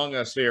historian among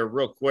us here,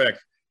 real quick,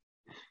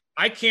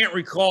 I can't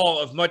recall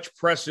of much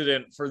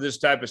precedent for this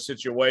type of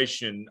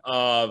situation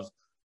of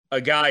a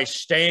guy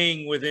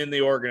staying within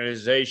the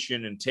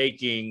organization and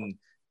taking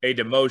a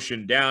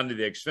demotion down to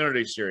the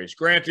Xfinity Series.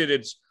 Granted,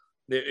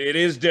 it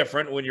is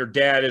different when your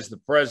dad is the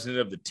president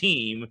of the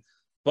team,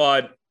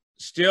 but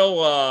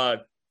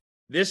still,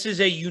 this is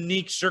a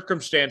unique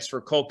circumstance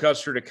for Cole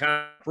Custer to kind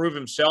of prove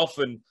himself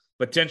and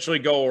potentially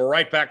go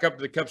right back up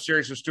to the Cup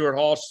Series with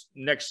Stewart-Haas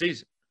next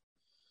season.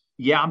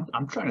 Yeah,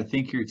 I'm trying to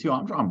think here too.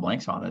 I'm drawing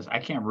blanks on this. I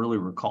can't really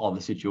recall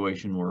the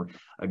situation where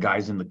a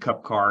guy's in the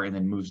Cup car and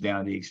then moves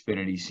down to the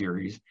Xfinity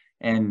Series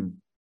and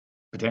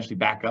potentially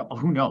back up.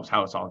 Who knows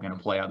how it's all going to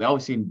play out? They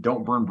always say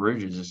don't burn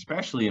bridges,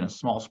 especially in a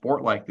small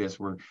sport like this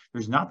where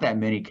there's not that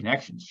many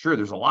connections. Sure,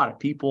 there's a lot of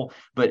people,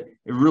 but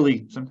it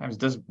really sometimes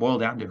does boil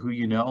down to who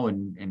you know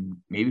and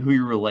maybe who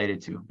you're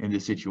related to in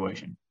this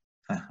situation.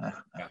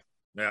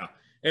 Yeah.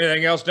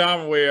 Anything else,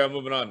 Dom? We're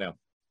moving on now.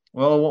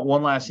 Well,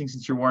 one last thing,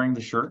 since you're wearing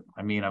the shirt,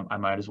 I mean, I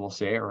might as well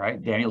say it,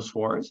 right? Daniel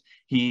Suarez,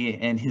 he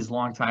and his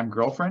longtime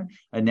girlfriend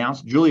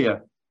announced,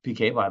 Julia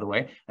Piquet, by the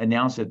way,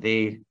 announced that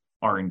they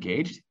are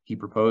engaged. He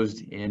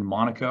proposed in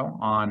Monaco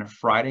on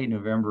Friday,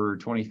 November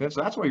 25th.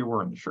 So that's why you're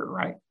wearing the shirt,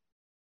 right?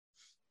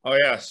 Oh,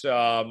 yes.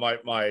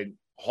 My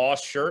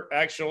Haas shirt,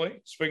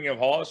 actually. Speaking of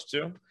Haas,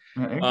 too.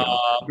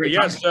 But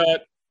yes,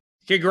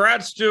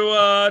 congrats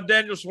to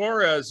Daniel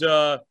Suarez.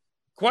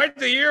 Quite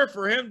the year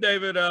for him,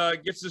 David.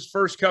 Gets his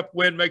first Cup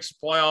win, makes a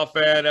playoff,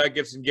 and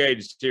gets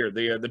engaged here.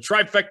 The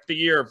trifecta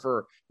year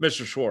for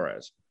Mr.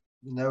 Suarez.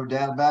 No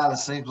doubt about it.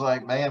 Seems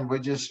like, man,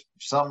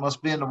 something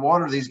must be in the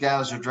water. These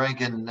guys are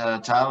drinking.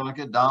 Tyler, look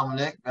at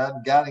Dominic,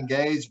 got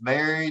engaged,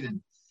 married,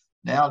 and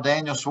now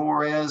Daniel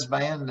Suarez,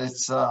 man.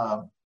 It's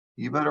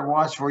you better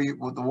watch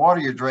with the water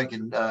you're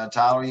drinking,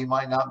 Tyler. You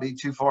might not be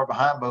too far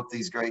behind both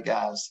these great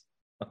guys.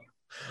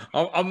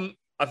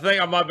 I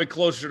think I might be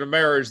closer to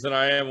marriage than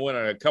I am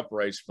winning a Cup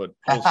race, but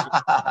we'll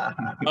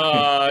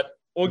see.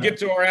 We'll get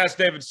to our Ask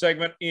David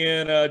segment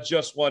in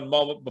just one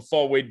moment.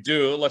 Before we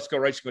do, let's go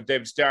racing with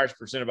David Stars,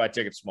 presented by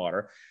Ticket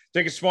Smarter.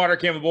 Ticket Smarter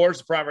came aboard as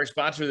the primary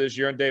sponsor this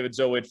year on David's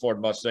 08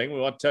 Ford Mustang. We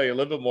want to tell you a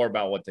little bit more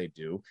about what they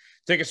do.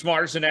 Ticket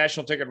Smarter is a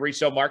national ticket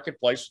resale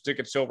marketplace with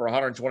tickets to over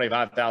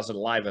 125,000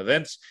 live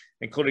events,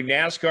 including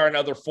NASCAR and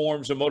other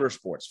forms of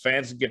motorsports.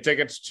 Fans can get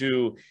tickets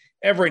to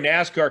every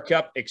NASCAR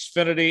Cup,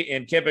 Xfinity,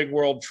 and Camping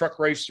World truck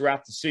race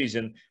throughout the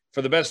season.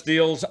 For the best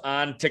deals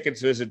on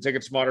tickets, visit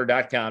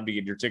Ticketsmarter.com to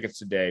get your tickets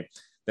today.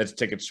 That's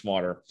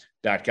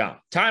Ticketsmarter.com.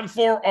 Time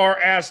for our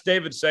Ask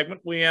David segment.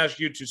 We ask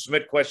you to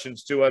submit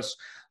questions to us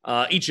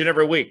each and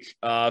every week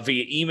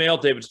via email,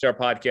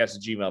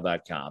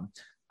 davidstarpodcast@gmail.com.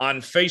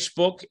 On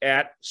Facebook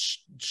at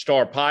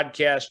Star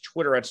Podcast,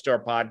 Twitter at Star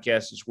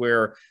Podcast is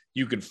where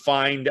you can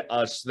find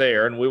us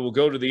there. And we will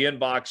go to the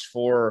inbox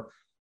for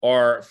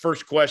our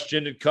first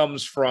question. It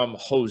comes from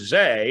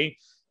Jose,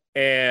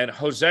 and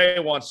Jose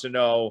wants to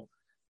know,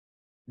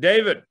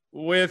 David,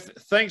 with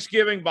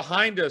Thanksgiving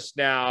behind us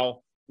now,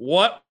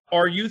 what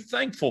are you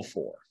thankful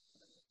for?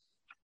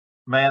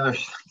 Man,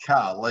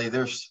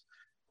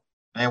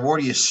 where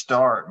do you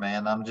start,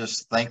 man? I'm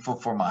just thankful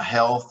for my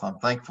health. I'm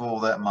thankful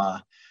that my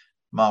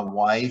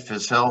wife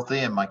is healthy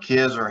and my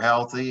kids are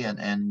healthy, and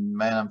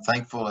man, I'm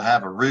thankful to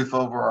have a roof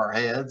over our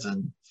heads.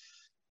 And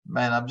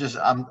man,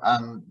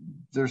 I'm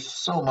there's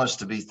so much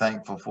to be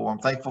thankful for. I'm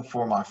thankful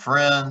for my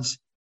friends.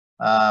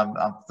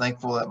 I'm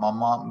thankful that my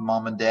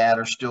mom and dad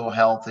are still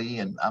healthy.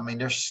 And I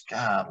mean,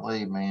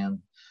 golly,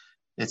 man,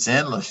 it's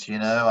endless.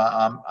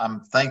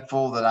 I'm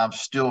thankful that I'm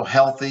still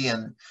healthy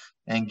and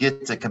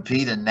get to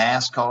compete in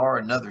NASCAR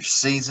another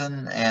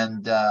season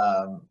and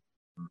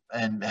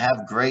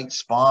have great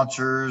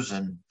sponsors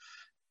and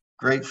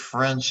great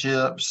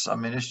friendships. I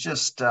mean, it's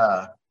just,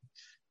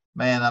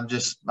 man, I'm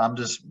just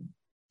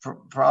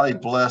probably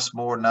blessed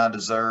more than I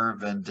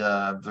deserve. And,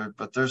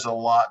 but there's a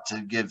lot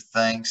to give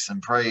thanks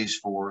and praise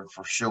for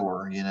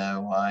sure.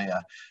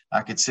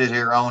 I could sit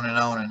here on and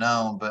on and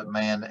on, but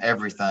man,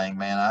 everything,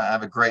 man, I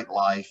have a great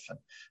life.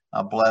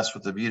 I'm blessed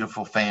with a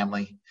beautiful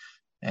family.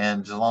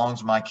 And as long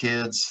as my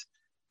kids,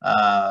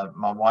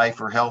 my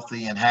wife are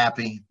healthy and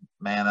happy,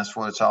 man, that's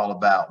what it's all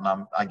about.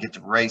 And I get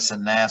to race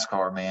in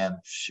NASCAR, man.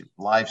 Shoot,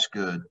 life's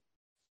good.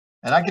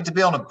 And I get to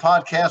be on a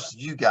podcast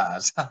with you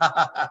guys.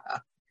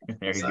 There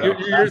you So, go.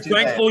 You're not too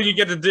thankful bad. you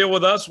get to deal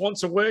with us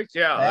once a week.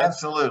 Yeah.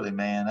 Absolutely,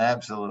 man.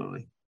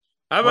 Absolutely.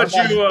 How What about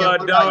about you, you, Kim?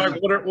 What about Doug?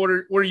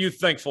 you? What are you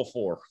thankful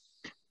for?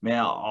 Man,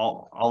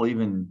 I'll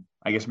even,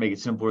 I guess, make it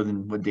simpler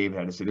than what Dave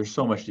had to say. There's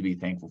so much to be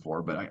thankful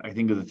for, but I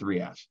think of the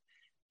 3 F's: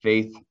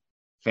 faith,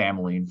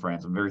 family, and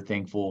friends. I'm very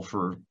thankful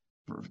for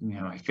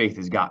my faith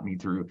has got me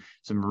through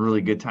some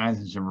really good times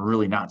and some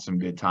really not some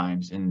good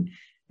times. And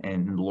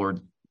the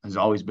Lord has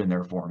always been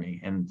there for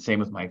me. And same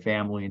with my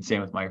family and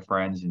same with my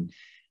friends.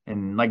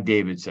 And like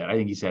David said, I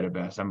think he said it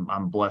best.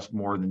 I'm blessed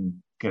more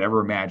than could ever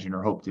imagine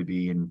or hope to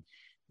be, and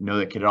know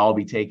that could all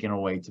be taken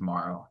away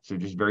tomorrow. So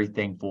just very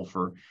thankful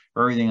for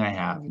everything I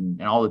have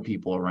and all the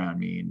people around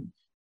me. And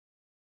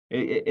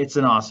it's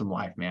an awesome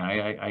life, man.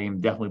 I am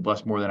definitely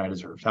blessed more than I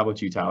deserve. How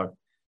about you, Tyler?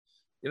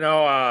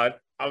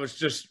 I was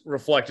just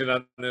reflecting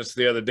on this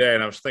the other day,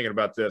 and I was thinking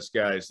about this,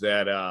 guys,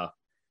 that,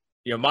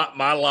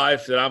 my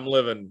life that I'm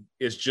living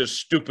is just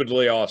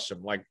stupidly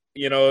awesome. Like,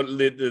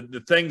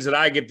 the things that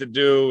I get to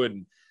do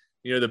and,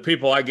 the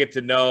people I get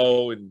to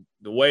know and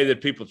the way that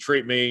people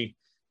treat me,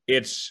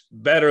 it's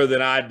better than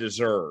I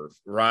deserve.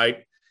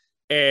 Right.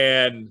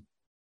 And,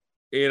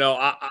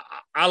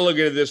 I look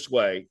at it this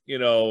way,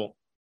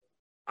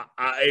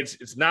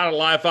 it's not a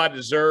life I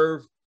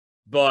deserve,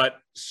 but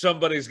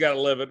somebody's got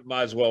to live it.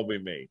 Might as well be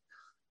me.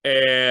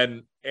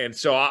 And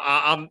so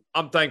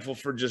I'm thankful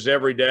for just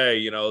every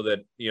day,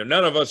 that,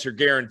 none of us are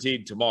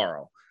guaranteed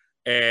tomorrow.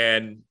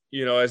 And,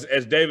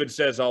 as David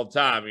says all the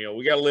time,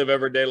 we got to live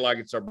every day like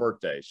it's our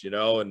birthdays,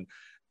 and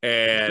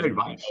Good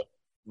advice.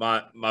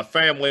 my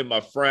family,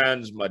 my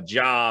friends, my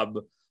job,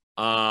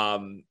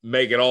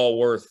 make it all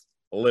worth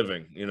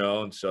living,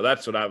 and so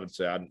that's what I would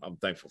say I'm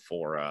thankful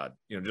for,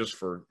 just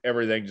for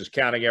everything, just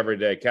counting every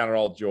day, count it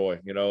all joy,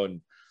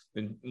 and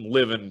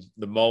living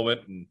the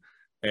moment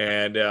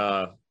and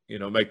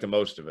make the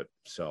most of it.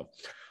 So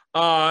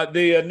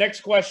the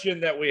next question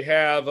that we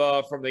have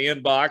from the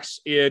inbox,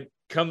 it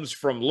comes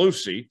from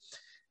Lucy,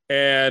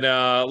 and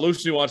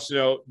Lucy wants to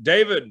know,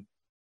 David,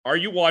 are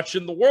you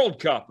watching the World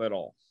Cup at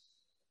all?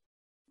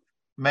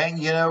 Man,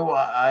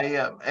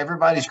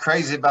 everybody's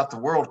crazy about the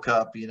World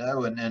Cup,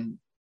 and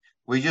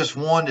we just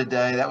won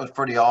today. That was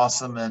pretty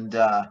awesome. And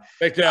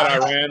Take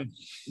that, Iran.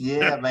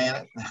 Yeah,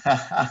 man,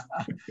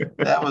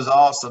 that was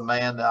awesome,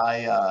 man.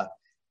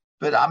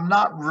 But I'm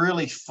not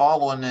really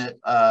following it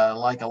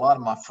like a lot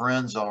of my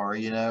friends are.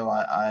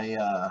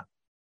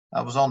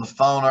 I was on the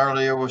phone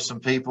earlier with some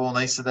people, and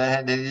they said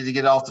they needed to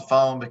get off the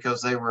phone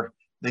because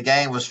the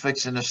game was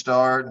fixing to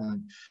start,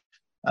 and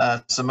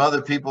some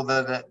other people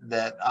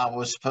that I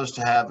was supposed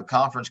to have a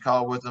conference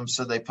call with them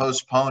said they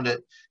postponed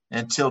it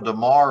until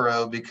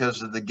tomorrow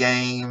because of the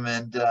game.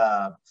 And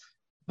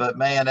but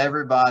man,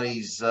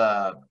 everybody's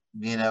I'm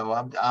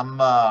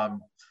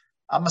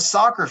a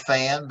soccer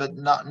fan, but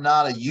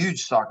not a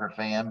huge soccer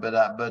fan.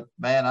 But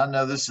man, I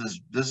know this is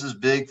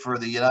big for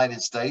the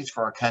United States,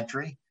 for our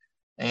country.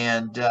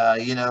 And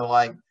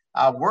like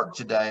I worked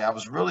today, I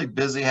was really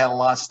busy, had a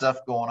lot of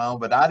stuff going on,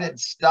 but I didn't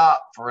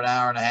stop for an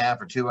hour and a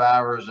half or 2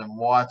 hours and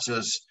watch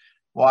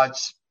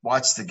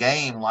the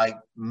game like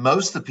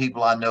most of the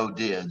people I know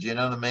did. You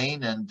know what I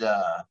mean? And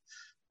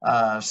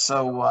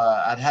so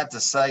I'd have to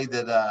say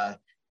that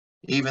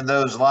even though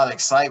there's a lot of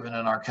excitement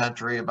in our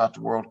country about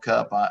the World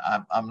Cup,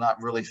 I'm not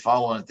really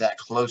following it that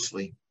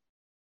closely.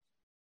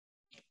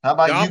 How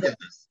about you guys?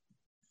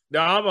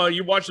 Dom, are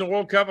you watching the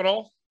World Cup at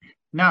all?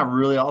 Not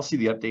really. I'll see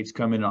the updates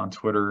come in on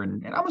Twitter,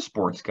 and I'm a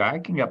sports guy. I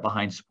can get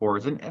behind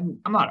sports, and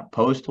I'm not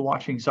opposed to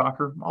watching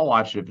soccer. I'll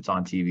watch it if it's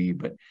on TV,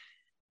 but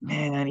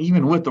man,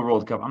 even with the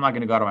World Cup, I'm not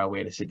going to go out of my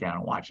way to sit down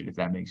and watch it, if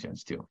that makes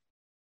sense too.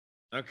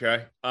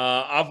 Okay.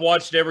 I've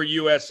watched every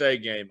USA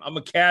game. I'm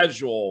a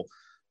casual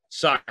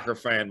soccer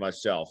fan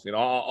myself.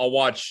 I'll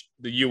watch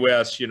the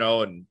US,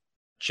 and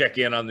check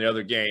in on the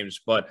other games,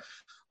 but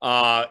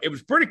it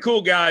was pretty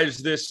cool,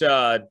 guys.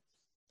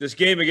 This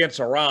game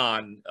against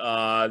Iran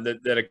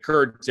that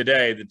occurred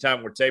today, the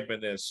time we're taping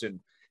this,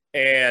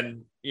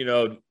 and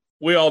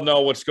we all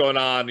know what's going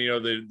on.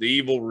 The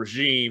evil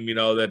regime,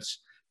 that's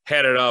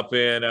headed up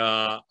in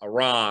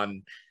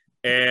Iran,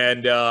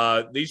 and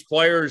these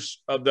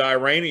players of the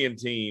Iranian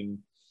team,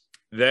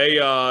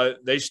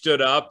 they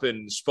stood up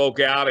and spoke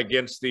out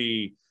against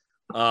the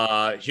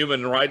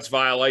human rights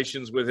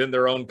violations within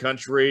their own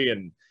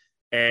country,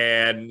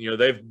 and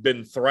they've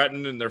been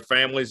threatened, and their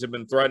families have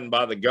been threatened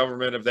by the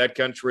government of that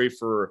country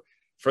for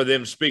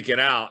them speaking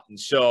out. And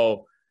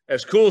so,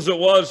 as cool as it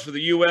was for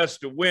the U.S.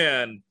 to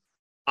win,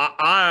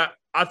 I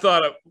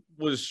thought it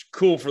was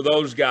cool for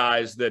those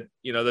guys that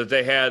that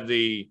they had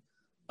the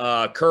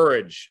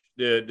courage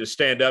to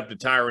stand up to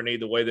tyranny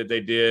the way that they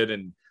did,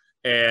 and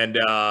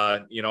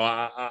I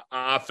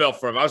felt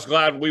for them. I was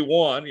glad we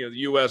won. The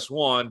U.S.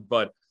 won,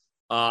 but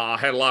I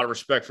had a lot of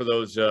respect for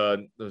those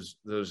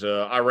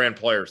Iran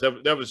players.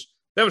 That was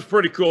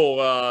pretty cool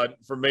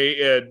for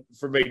me.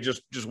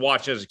 Just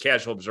watching as a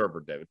casual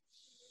observer, David.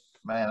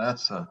 Man,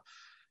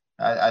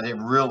 I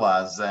didn't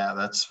realize that.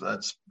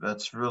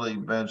 That's really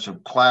been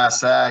some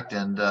class act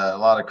and a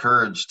lot of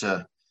courage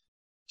to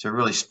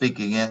really speak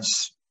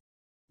against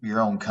your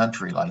own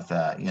country like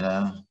that.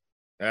 Yeah.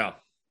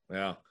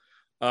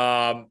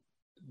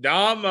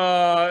 Dom,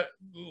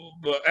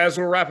 as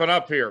we're wrapping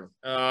up here,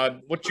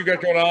 what you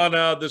got going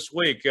on this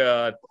week?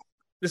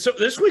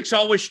 This week's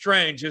always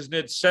strange, isn't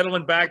it?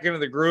 Settling back into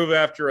the groove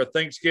after a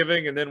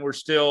Thanksgiving, and then we're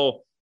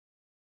still,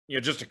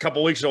 just a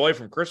couple weeks away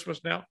from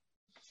Christmas now.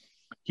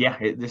 Yeah,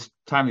 this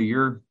time of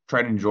year,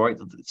 try to enjoy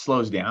it. It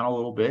slows down a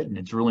little bit, and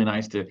it's really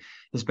nice to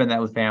spend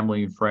that with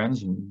family and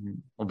friends.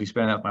 And I'll be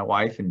spending that with my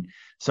wife and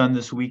son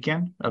this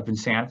weekend up in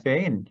Santa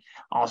Fe. And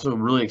also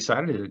really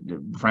excited,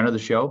 a friend of the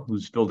show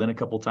who's filled in a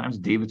couple of times,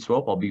 David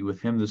Swope. I'll be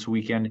with him this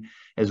weekend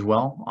as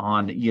well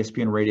on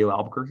ESPN Radio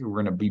Albuquerque.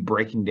 We're going to be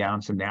breaking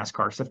down some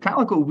NASCAR stuff, kind of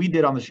like what we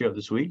did on the show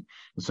this week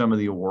with some of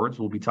the awards.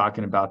 We'll be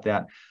talking about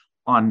that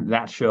on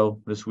that show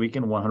this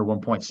weekend,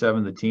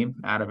 101.7, The Team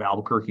out of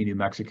Albuquerque, New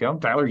Mexico.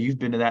 Tyler, you've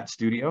been to that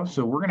studio,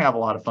 so we're going to have a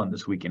lot of fun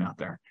this weekend out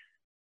there.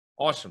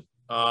 Awesome.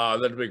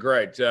 That'd be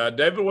great.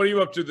 David, what are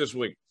you up to this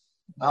week?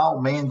 Oh,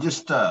 man,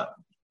 just got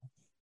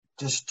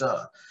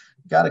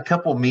a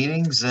couple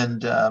meetings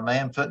and,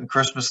 putting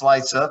Christmas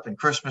lights up and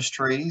Christmas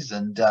trees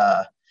and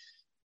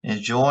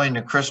enjoying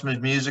the Christmas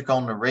music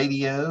on the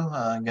radio.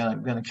 I'm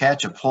gonna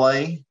catch a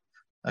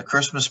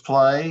Christmas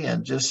play,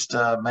 and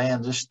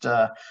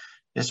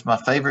it's my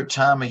favorite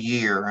time of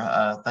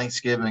year.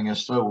 Thanksgiving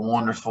is so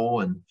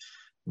wonderful, and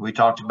we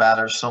talked about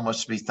it. There's so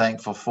much to be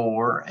thankful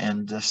for,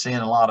 and seeing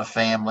a lot of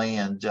family.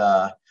 And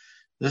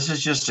this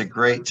is just a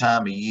great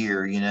time of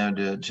year,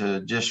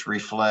 to just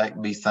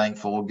reflect, be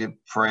thankful, give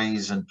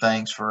praise and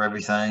thanks for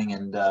everything.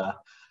 And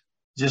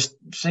just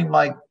seem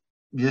like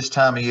this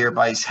time of year,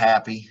 everybody's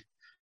happy.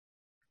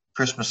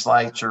 Christmas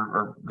lights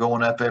are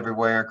going up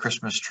everywhere,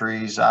 Christmas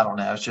trees. I don't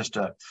know. It's just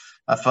a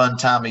fun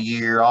time of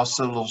year.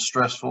 Also a little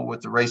stressful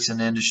with the racing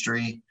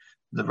industry,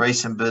 the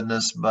racing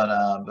business, but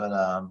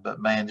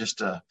man,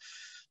 just a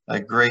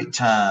great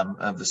time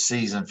of the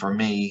season for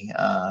me.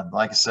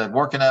 Like I said,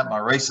 working at my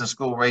racing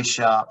school race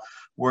shop,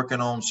 working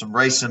on some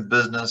racing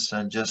business,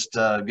 and just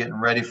getting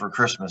ready for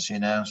Christmas.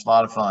 It's a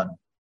lot of fun.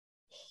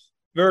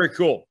 Very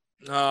cool.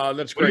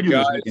 That's great,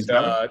 guys.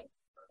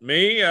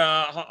 Me,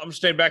 I'm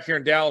staying back here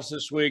in Dallas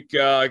this week.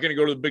 I'm going to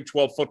go to the Big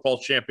 12 football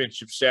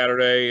championship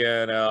Saturday,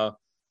 and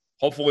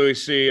hopefully we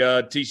see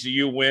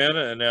TCU win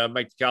and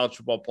make the college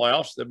football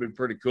playoffs. That'd be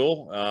pretty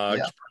cool.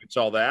 Experience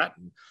all that,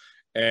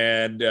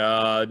 and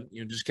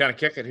just kind of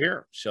kick it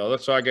here. So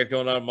that's all I got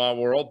going on in my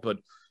world, but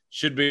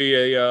should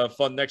be a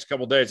fun next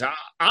couple of days.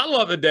 I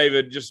love it,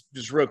 David. Just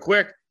real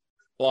quick,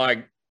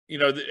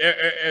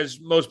 as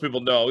most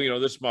people know,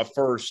 this is my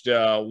first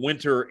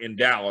winter in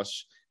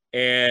Dallas.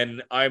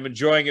 And I'm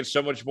enjoying it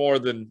so much more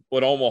than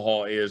what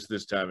Omaha is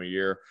this time of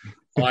year.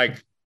 I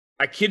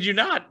kid you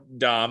not,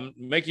 Dom,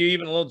 make you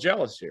even a little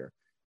jealous here.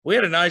 We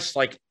had a nice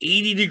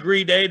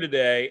 80-degree day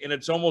today, and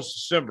it's almost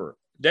December.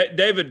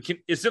 David,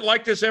 is it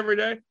like this every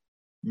day?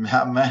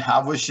 Man,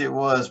 I wish it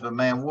was, but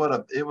man,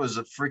 it was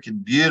a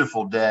freaking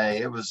beautiful day.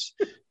 It was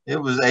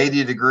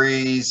 80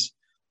 degrees.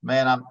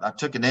 Man, I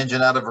took an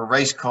engine out of a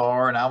race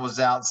car, and I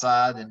was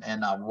outside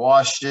and I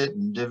washed it,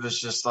 and it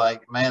was just it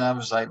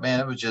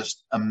was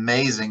just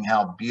amazing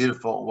how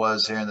beautiful it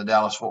was here in the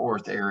Dallas-Fort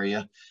Worth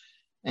area.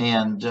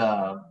 And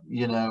I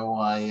don't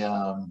know,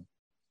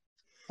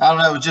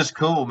 it was just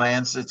cool,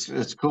 man. It's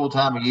a cool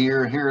time of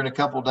year. Here in a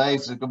couple of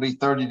days, it's gonna be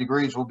 30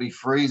 degrees. We'll be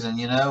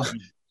freezing,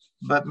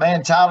 But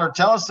man, Tyler,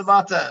 tell us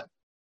about the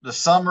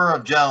summer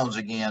of Jones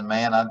again,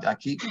 man. I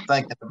keep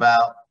thinking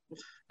about.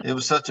 It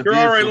was such a. You're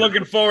already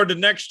looking forward to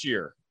next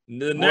year.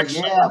 Man, you're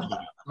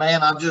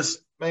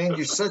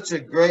such a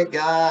great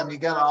guy, and you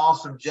got an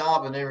awesome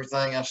job and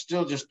everything. I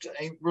still just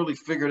ain't really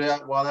figured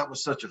out why that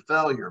was such a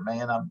failure,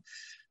 man.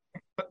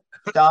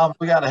 Dom,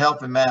 we got to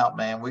help him out,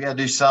 man. We got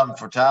to do something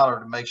for Tyler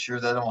to make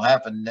sure that don't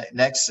happen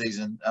next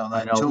season on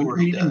that tour.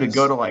 We need him to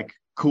go to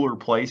cooler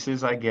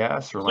places, I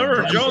guess, or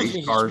Summer Jones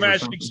is a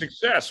smashing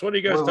success. What are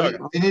you guys talking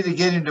about? We need to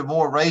get him to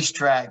more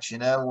racetracks,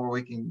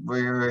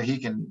 where he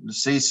can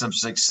see some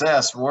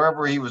success.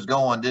 Wherever he was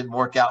going didn't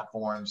work out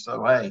for him.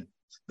 So hey,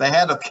 they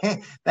had to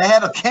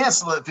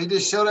cancel it. If he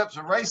just showed up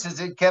some races,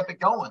 he kept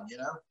it going.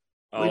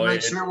 We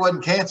made sure it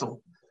wasn't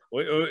canceled.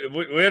 We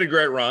had a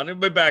great run. We'll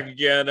be back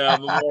again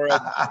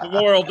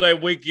Memorial Day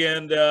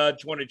weekend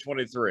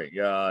 2023.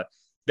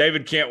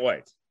 David can't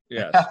wait.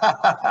 Yes.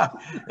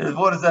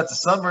 What is that? The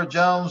Summer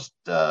Jones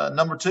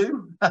number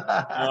 2?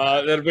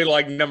 That'll be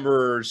like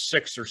number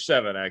 6 or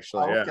 7,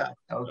 actually. Okay.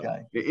 Yeah.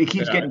 Okay. It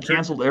keeps getting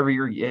canceled every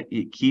year, yet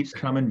it keeps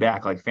coming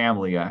back like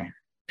Family Guy.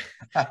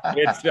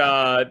 It's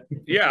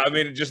yeah, I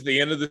mean, just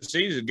the end of the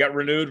season got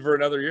renewed for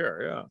another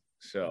year. Yeah.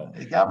 So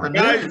it got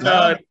renewed.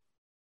 guys,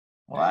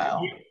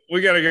 wow.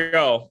 We got to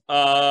go. A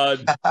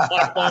lot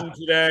of fun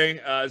today.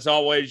 As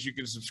always, you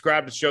can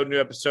subscribe to the show. New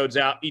episodes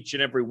out each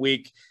and every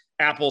week.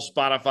 Apple,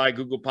 Spotify,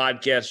 Google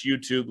Podcasts,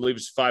 YouTube. Leave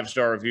us a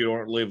 5-star review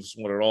or leave us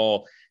one at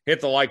all. Hit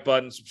the like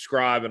button,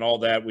 subscribe, and all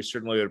that. We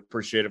certainly would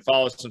appreciate it.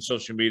 Follow us on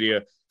social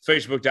media,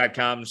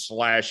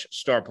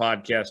 Facebook.com/Star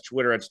Podcast,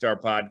 Twitter @Star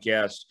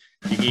Podcast.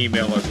 You can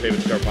email us,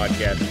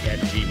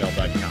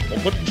 davidstarpodcast@gmail.com. We'll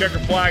put the checker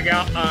flag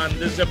out on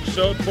this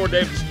episode for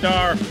David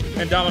Starr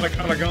and Dominic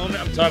Aragon.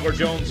 I'm Tyler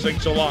Jones.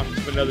 Thanks so long.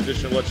 It's been another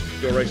edition of Let's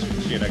Go Racing.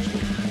 See you next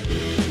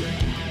week.